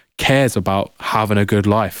cares about having a good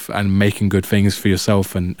life and making good things for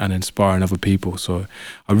yourself and inspiring other people. So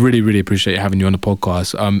I really, really appreciate having you on the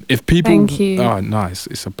podcast. If people, thank you. Oh, nice,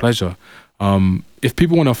 it's a pleasure. If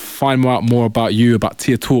people want to find out more about you, about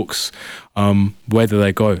Tia Talks, where do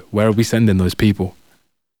they go? Where are we sending those people?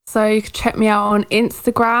 So you can check me out on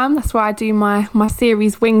Instagram. That's where I do my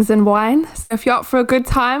series Wings and Wine. So if you're up for a good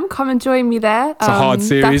time, come and join me there. It's a hard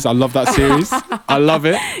series. I love that series. I love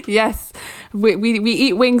it. Yes. We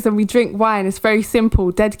eat wings and we drink wine. It's very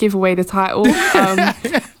simple. Dead giveaway, the title.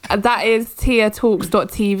 That is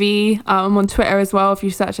tiatalks.tv. I'm on Twitter as well. If you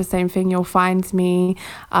search the same thing, you'll find me.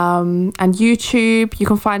 And YouTube, you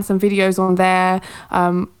can find some videos on there.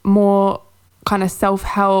 More kind of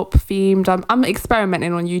self-help themed. I'm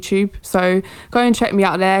experimenting on YouTube, so go and check me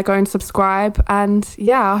out there, go and subscribe. And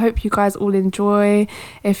yeah, I hope you guys all enjoy.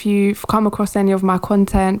 If you've come across any of my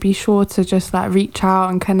content, be sure to just like reach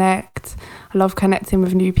out and connect. I love connecting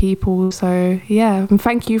with new people. So yeah, and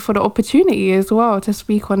thank you for the opportunity as well to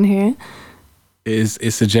speak on here.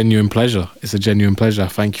 It's a genuine pleasure. It's a genuine pleasure.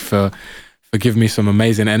 Thank you for giving me some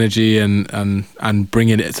amazing energy and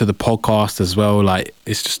bringing it to the podcast as well. Like,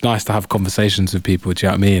 it's just nice to have conversations with people. Do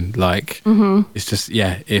you know what I mean? Like, It's just,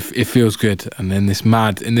 yeah, it feels good. And in this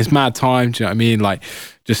mad time, do you know what I mean? Like,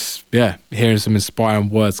 just, yeah, hearing some inspiring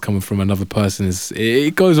words coming from another person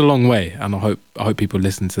it goes a long way. And I hope people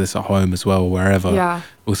listen to this at home as well, wherever,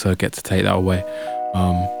 also get to take that away.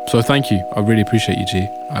 So thank you. I really appreciate you, G.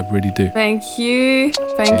 I really do. Thank you.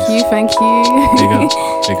 Thank you. Big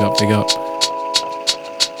up, big up, big up.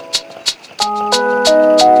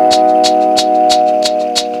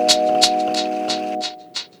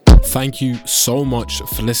 Thank you so much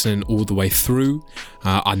for listening all the way through.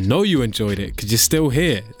 I know you enjoyed it because you're still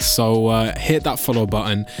here. So hit that follow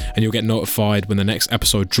button and you'll get notified when the next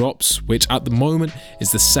episode drops, which at the moment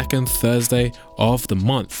is the second Thursday of the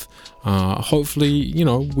month. Hopefully, you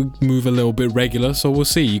know, we move a little bit regular, so we'll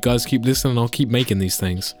see. You guys keep listening, I'll keep making these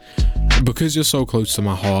things. Because you're so close to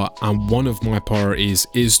my heart and one of my priorities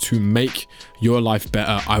is to make your life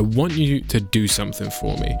better, I want you to do something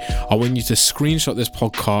for me. I want you to screenshot this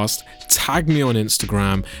podcast, tag me on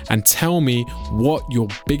Instagram, and tell me what your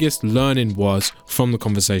biggest learning was from the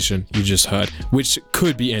conversation you just heard, which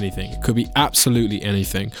could be anything. It could be absolutely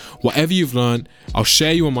anything. Whatever you've learned, I'll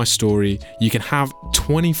share you on my story. You can have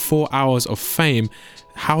 24 hours of fame.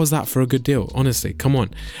 How is that for a good deal? Honestly, come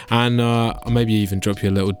on. And maybe even drop you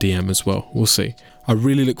a little DM as well. We'll see. I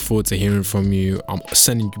really look forward to hearing from you. I'm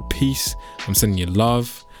sending you peace, I'm sending you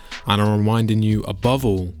love, and I'm reminding you above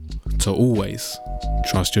all to always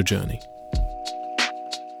trust your journey.